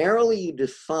more narrowly you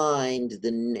define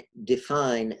the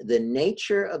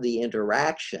nature of the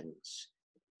interactions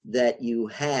that you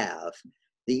have,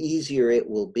 the easier it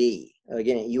will be.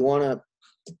 Again, you want to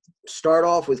start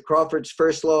off with Crawford's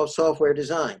first law of software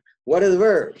design. What are the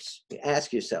verbs? You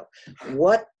ask yourself,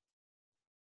 what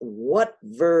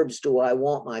verbs do I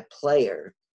want my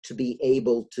player to be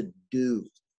able to do?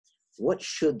 What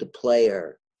should the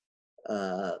player,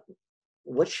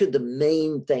 what should the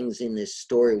main things in this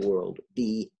story world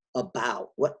be about?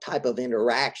 What type of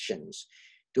interactions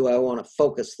do I want to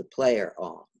focus the player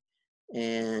on?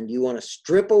 And you want to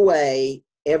strip away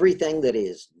everything that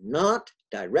is not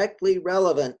directly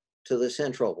relevant to the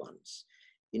central ones.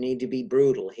 You need to be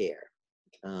brutal here.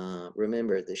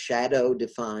 Remember, the shadow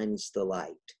defines the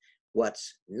light.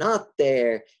 What's not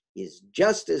there is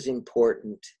just as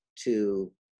important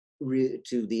to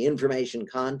the information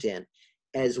content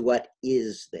as what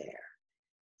is there.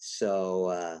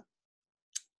 So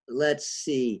let's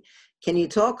see. Can you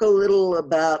talk a little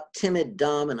about timid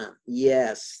dominant?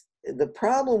 Yes. The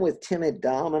problem with timid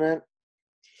dominant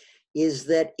is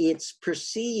that its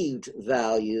perceived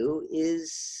value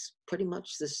is pretty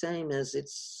much the same as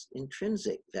its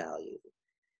intrinsic value.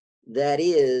 That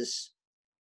is,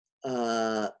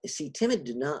 see, timid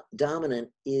dominant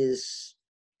is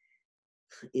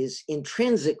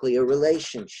intrinsically a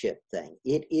relationship thing.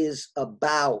 It is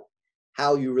about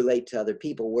how you relate to other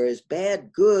people, whereas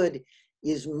bad good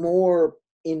is more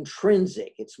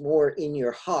intrinsic. It's more in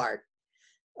your heart.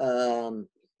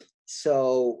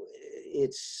 So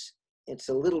it's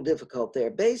a little difficult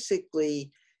there.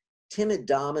 Basically, timid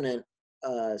dominant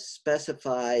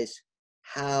specifies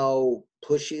how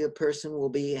pushy a person will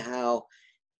be, how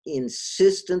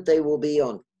insistent they will be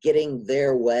on getting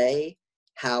their way,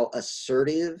 how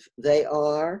assertive they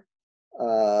are.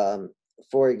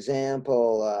 For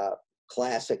example,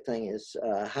 classic thing is,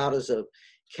 how does a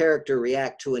character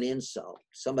react to an insult?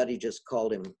 Somebody just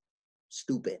called him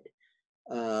stupid.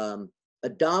 A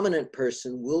dominant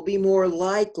person will be more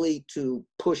likely to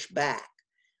push back,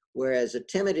 whereas a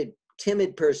timid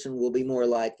person will be more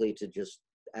likely to just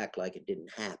act like it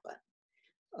didn't happen.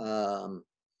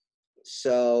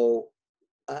 So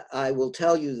I will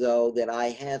tell you, though, that I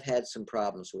have had some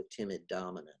problems with timid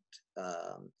dominant.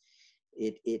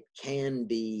 It can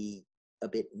be a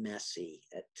bit messy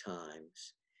at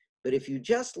times. But if you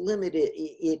just limit it,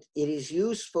 it is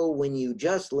useful when you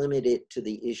just limit it to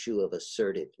the issue of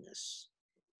assertiveness.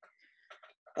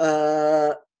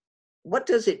 What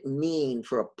does it mean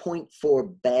for a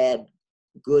 0.4 bad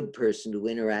good person to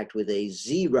interact with a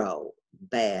 0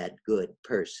 bad good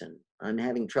person? I'm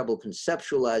having trouble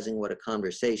conceptualizing what a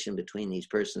conversation between these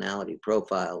personality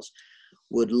profiles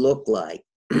would look like.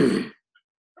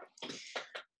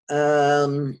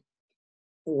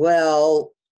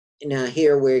 Well, now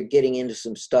here we're getting into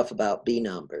some stuff about B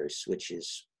numbers, which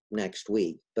is next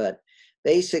week. But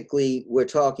basically, we're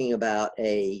talking about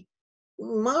a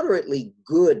moderately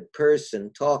good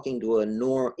person talking to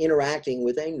interacting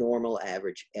with a normal,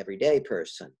 average, everyday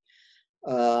person.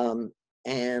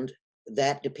 And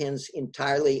that depends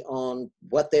entirely on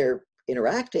what they're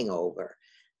interacting over.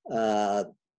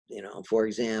 You know, for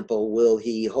example, will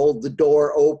he hold the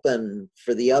door open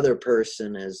for the other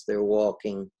person as they're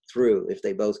walking through, if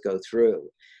they both go through?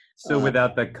 So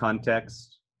without the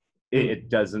context, it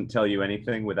doesn't tell you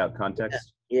anything without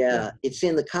context? Yeah, it's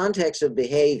in the context of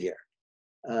behavior.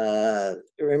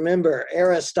 Remember,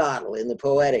 Aristotle in the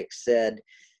Poetics said,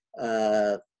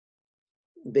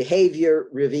 behavior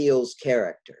reveals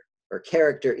character, or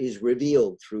character is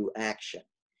revealed through action.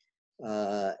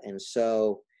 And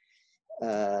so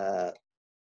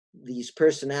these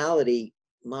personality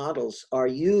models are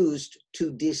used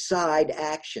to decide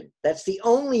action. That's the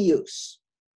only use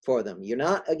for them. You're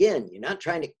not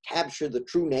trying to capture the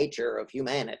true nature of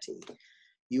humanity.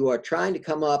 You are trying to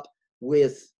come up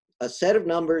with a set of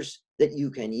numbers that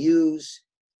you can use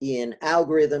in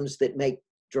algorithms that make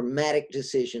dramatic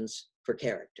decisions for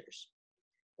characters.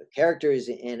 The characters,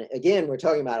 and again, we're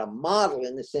talking about a model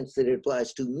in the sense that it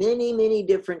applies to many, many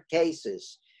different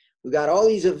cases. We've got all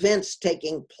these events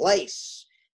taking place,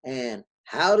 and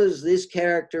how does this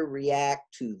character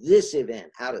react to this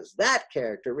event? How does that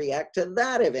character react to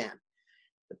that event?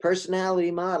 The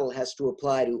personality model has to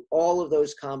apply to all of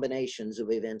those combinations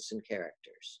of events and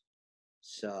characters.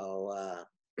 So,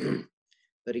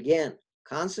 but again,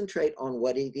 concentrate on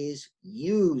what it is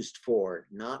used for,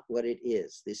 not what it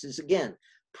is. This is, again,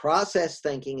 process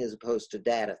thinking as opposed to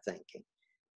data thinking.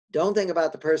 Don't think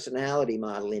about the personality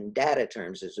model in data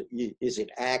terms. Is it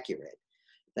accurate?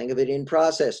 Think of it in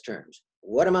process terms.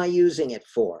 What am I using it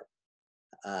for?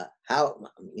 How,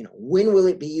 when will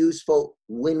it be useful?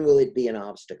 When will it be an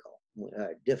obstacle,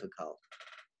 difficult?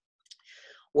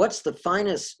 What's the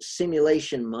finest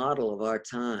simulation model of our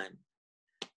time?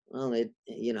 Well, it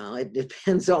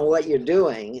depends on what you're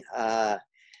doing. I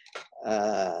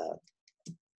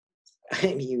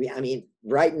mean,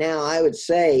 right now, I would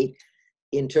say,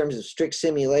 in terms of strict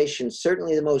simulation,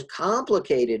 certainly the most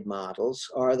complicated models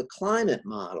are the climate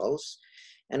models.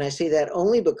 And I say that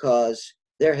only because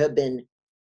there have been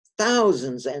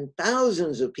thousands and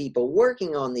thousands of people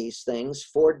working on these things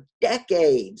for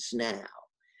decades now.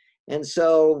 And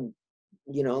so,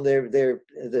 these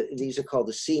are called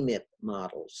the CMIP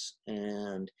models.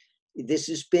 And this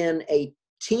has been a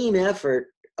team effort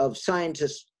of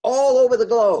scientists all over the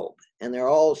globe, and they're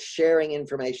all sharing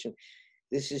information.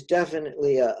 This is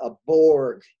definitely a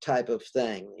Borg type of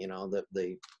thing.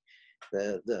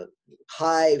 The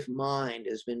hive mind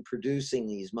has been producing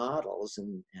these models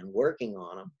and working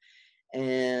on them.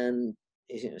 And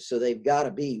so they've got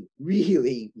to be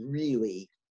really, really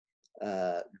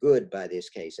good by this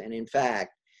case. And in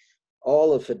fact,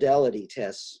 all of fidelity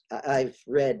tests, I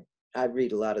read a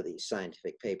lot of these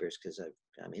scientific papers because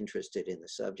I'm interested in the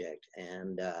subject.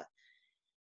 And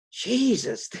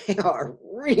Jesus, they are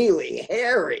really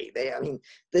hairy.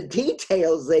 The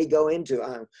details they go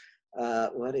into.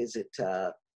 What is it?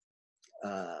 Come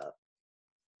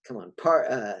on,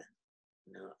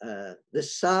 the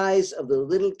size of the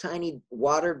little tiny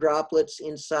water droplets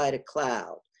inside a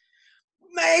cloud.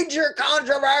 Major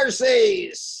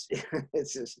controversies.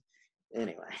 It's just,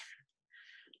 anyway.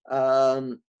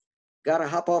 Got to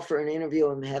hop off for an interview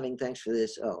I'm having. Thanks for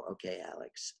this. Oh, okay,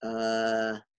 Alex.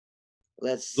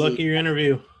 Let's see. Lucky your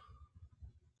interview.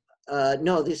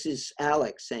 No, this is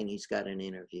Alex saying he's got an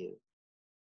interview.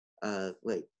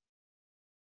 Wait.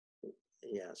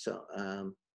 Yeah, so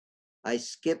I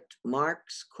skipped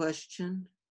Mark's question.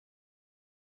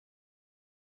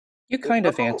 You kind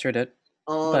of answered it.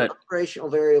 On operational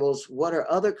variables, what are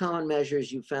other common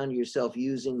measures you found yourself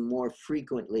using more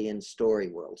frequently in story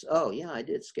worlds? Oh, yeah, I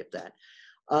did skip that.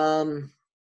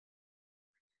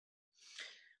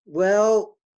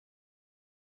 Well,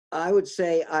 I would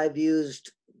say I've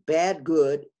used bad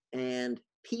good and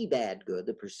P bad good,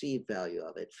 the perceived value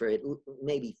of it, for it,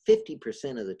 maybe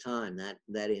 50% of the time that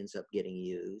ends up getting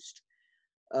used.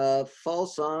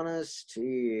 False honest,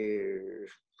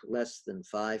 less than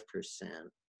 5%.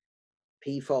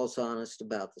 P false honest,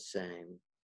 about the same.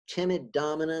 Timid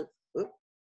dominant,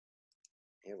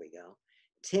 here we go.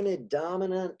 Timid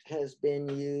dominant has been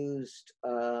used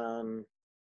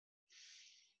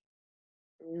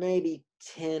maybe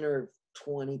 10 or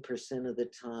 20% of the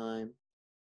time.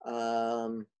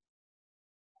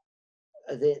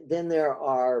 Then there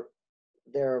are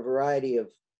a variety of,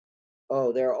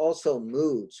 there are also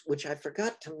moods, which I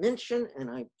forgot to mention, and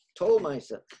I told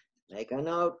myself, make a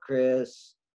note,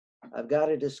 Chris. I've got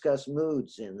to discuss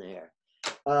moods in there.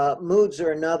 Moods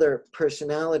are another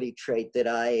personality trait that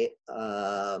I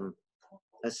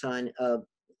assign.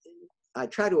 I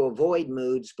try to avoid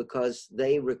moods because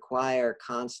they require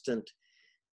constant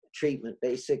treatment.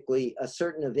 Basically, a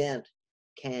certain event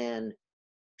can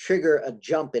trigger a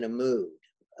jump in a mood.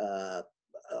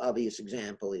 Obvious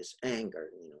example is anger.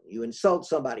 You insult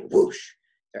somebody, whoosh,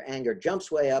 their anger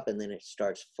jumps way up and then it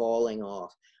starts falling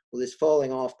off. Well, this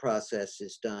falling off process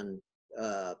is done,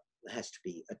 has to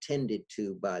be attended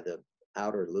to by the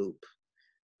outer loop,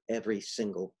 every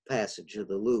single passage of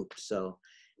the loop. So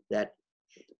that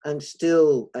I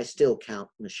still count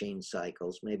machine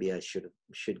cycles. Maybe I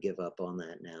should give up on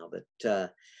that now. But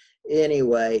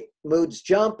anyway, moods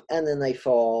jump and then they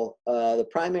fall. The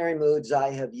primary moods I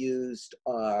have used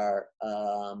are,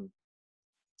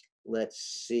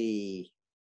 let's see,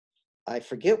 I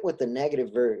forget what the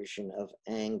negative version of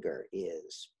anger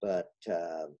is, but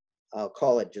I'll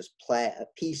call it just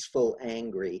peaceful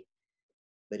angry,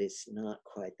 but it's not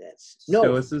quite that. No,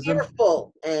 Stoicism?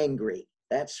 fearful angry.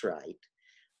 That's right.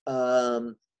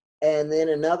 And then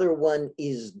another one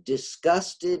is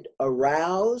disgusted,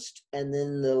 aroused. And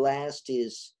then the last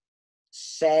is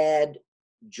sad,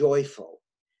 joyful.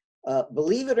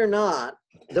 Believe it or not,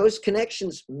 those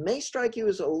connections may strike you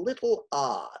as a little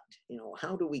odd. You know,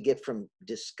 how do we get from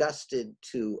disgusted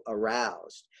to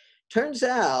aroused? Turns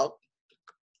out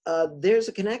there's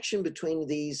a connection between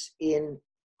these in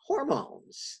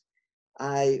hormones.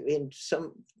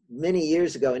 Many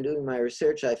years ago in doing my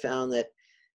research, I found that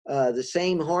the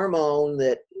same hormone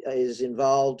that is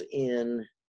involved in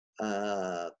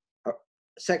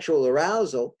sexual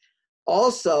arousal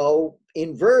also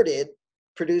inverted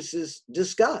produces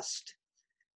disgust.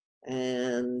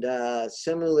 And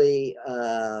similarly,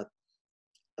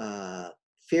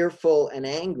 fearful and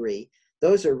angry,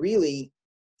 those are really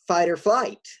fight or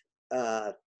flight,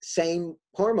 same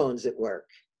hormones at work.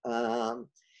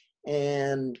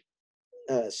 And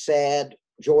sad,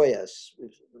 joyous,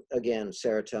 again,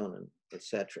 serotonin,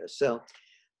 etc. So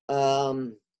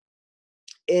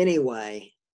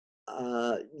anyway,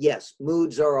 yes,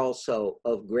 moods are also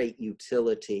of great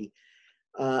utility.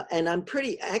 And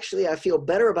I feel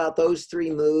better about those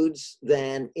three moods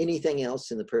than anything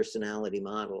else in the personality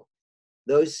model.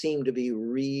 Those seem to be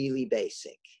really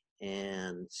basic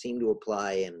and seem to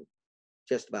apply in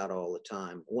just about all the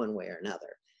time, one way or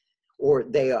another. Or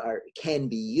they can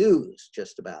be used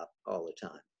just about all the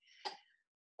time.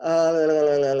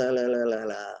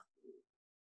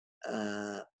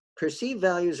 Perceived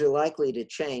values are likely to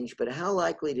change, but how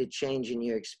likely to change in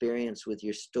your experience with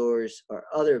your stores or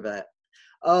other values?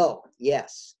 Oh,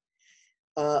 yes.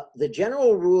 The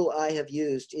general rule I have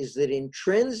used is that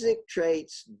intrinsic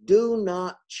traits do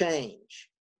not change.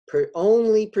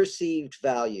 Only perceived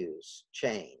values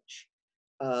change.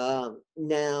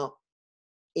 Now,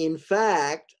 in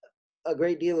fact, a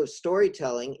great deal of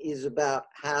storytelling is about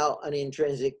how an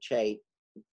intrinsic trait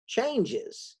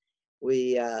changes.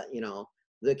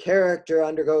 The character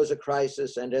undergoes a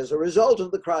crisis, and as a result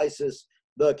of the crisis,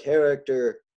 the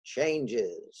character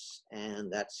changes.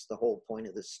 And that's the whole point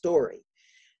of the story.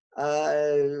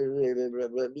 Yeah,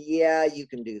 you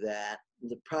can do that.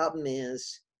 The problem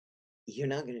is you're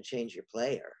not going to change your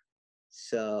player.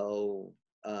 So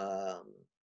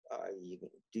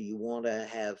do you want to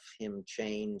have him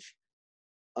change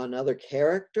another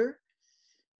character?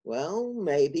 Well,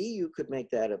 maybe you could make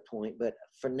that a point, but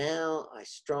for now, I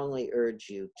strongly urge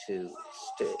you to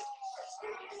stay.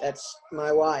 That's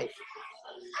my wife.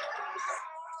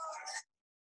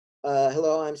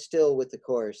 Hello, I'm still with the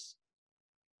course.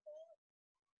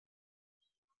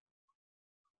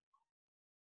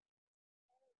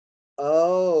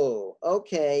 Oh,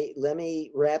 okay. Let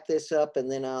me wrap this up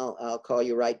and then I'll call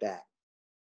you right back.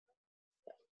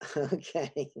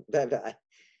 Okay, bye-bye.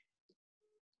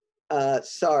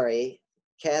 Sorry,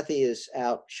 Kathy is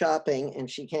out shopping and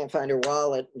she can't find her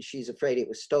wallet and she's afraid it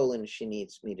was stolen. She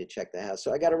needs me to check the house.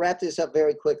 So I got to wrap this up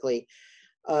very quickly.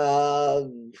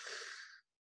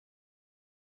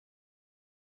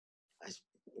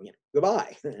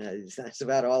 Goodbye. That's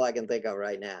about all I can think of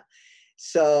right now.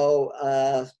 So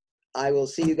I will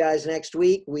see you guys next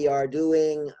week. We are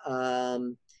doing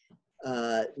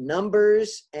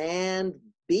numbers and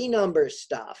B-number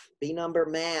stuff, B-number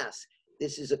math.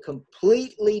 This is a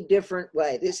completely different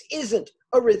way. This isn't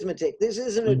arithmetic. This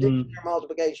isn't addition or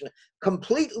multiplication.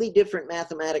 Completely different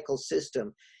mathematical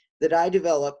system that I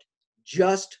developed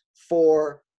just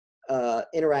for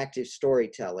interactive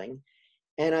storytelling.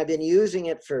 And I've been using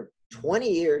it for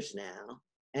 20 years now.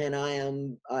 And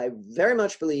I very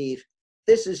much believe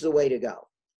this is the way to go.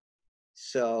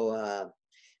 So,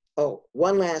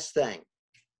 one last thing.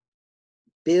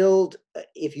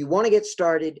 If you want to get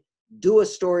started, do a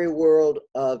story world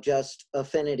of just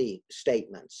affinity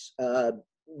statements.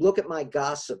 Look at my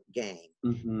gossip game.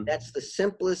 That's the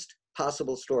simplest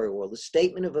possible story world. The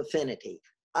statement of affinity.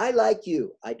 I like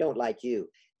you. I don't like you.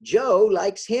 Joe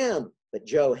likes him, but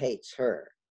Joe hates her.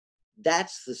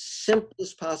 That's the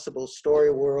simplest possible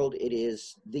story world. It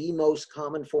is the most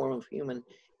common form of human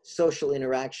social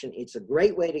interaction. It's a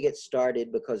great way to get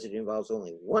started because it involves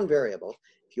only one variable.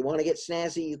 If you want to get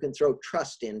snazzy, you can throw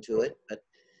trust into it, but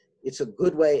it's a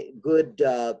good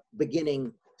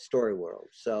beginning story world.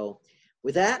 So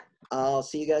with that, I'll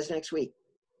see you guys next week.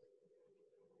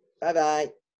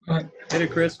 Bye-bye. Later,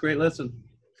 Chris. Great lesson.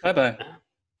 Bye-bye.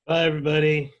 Bye,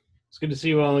 everybody. It's good to see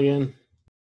you all again.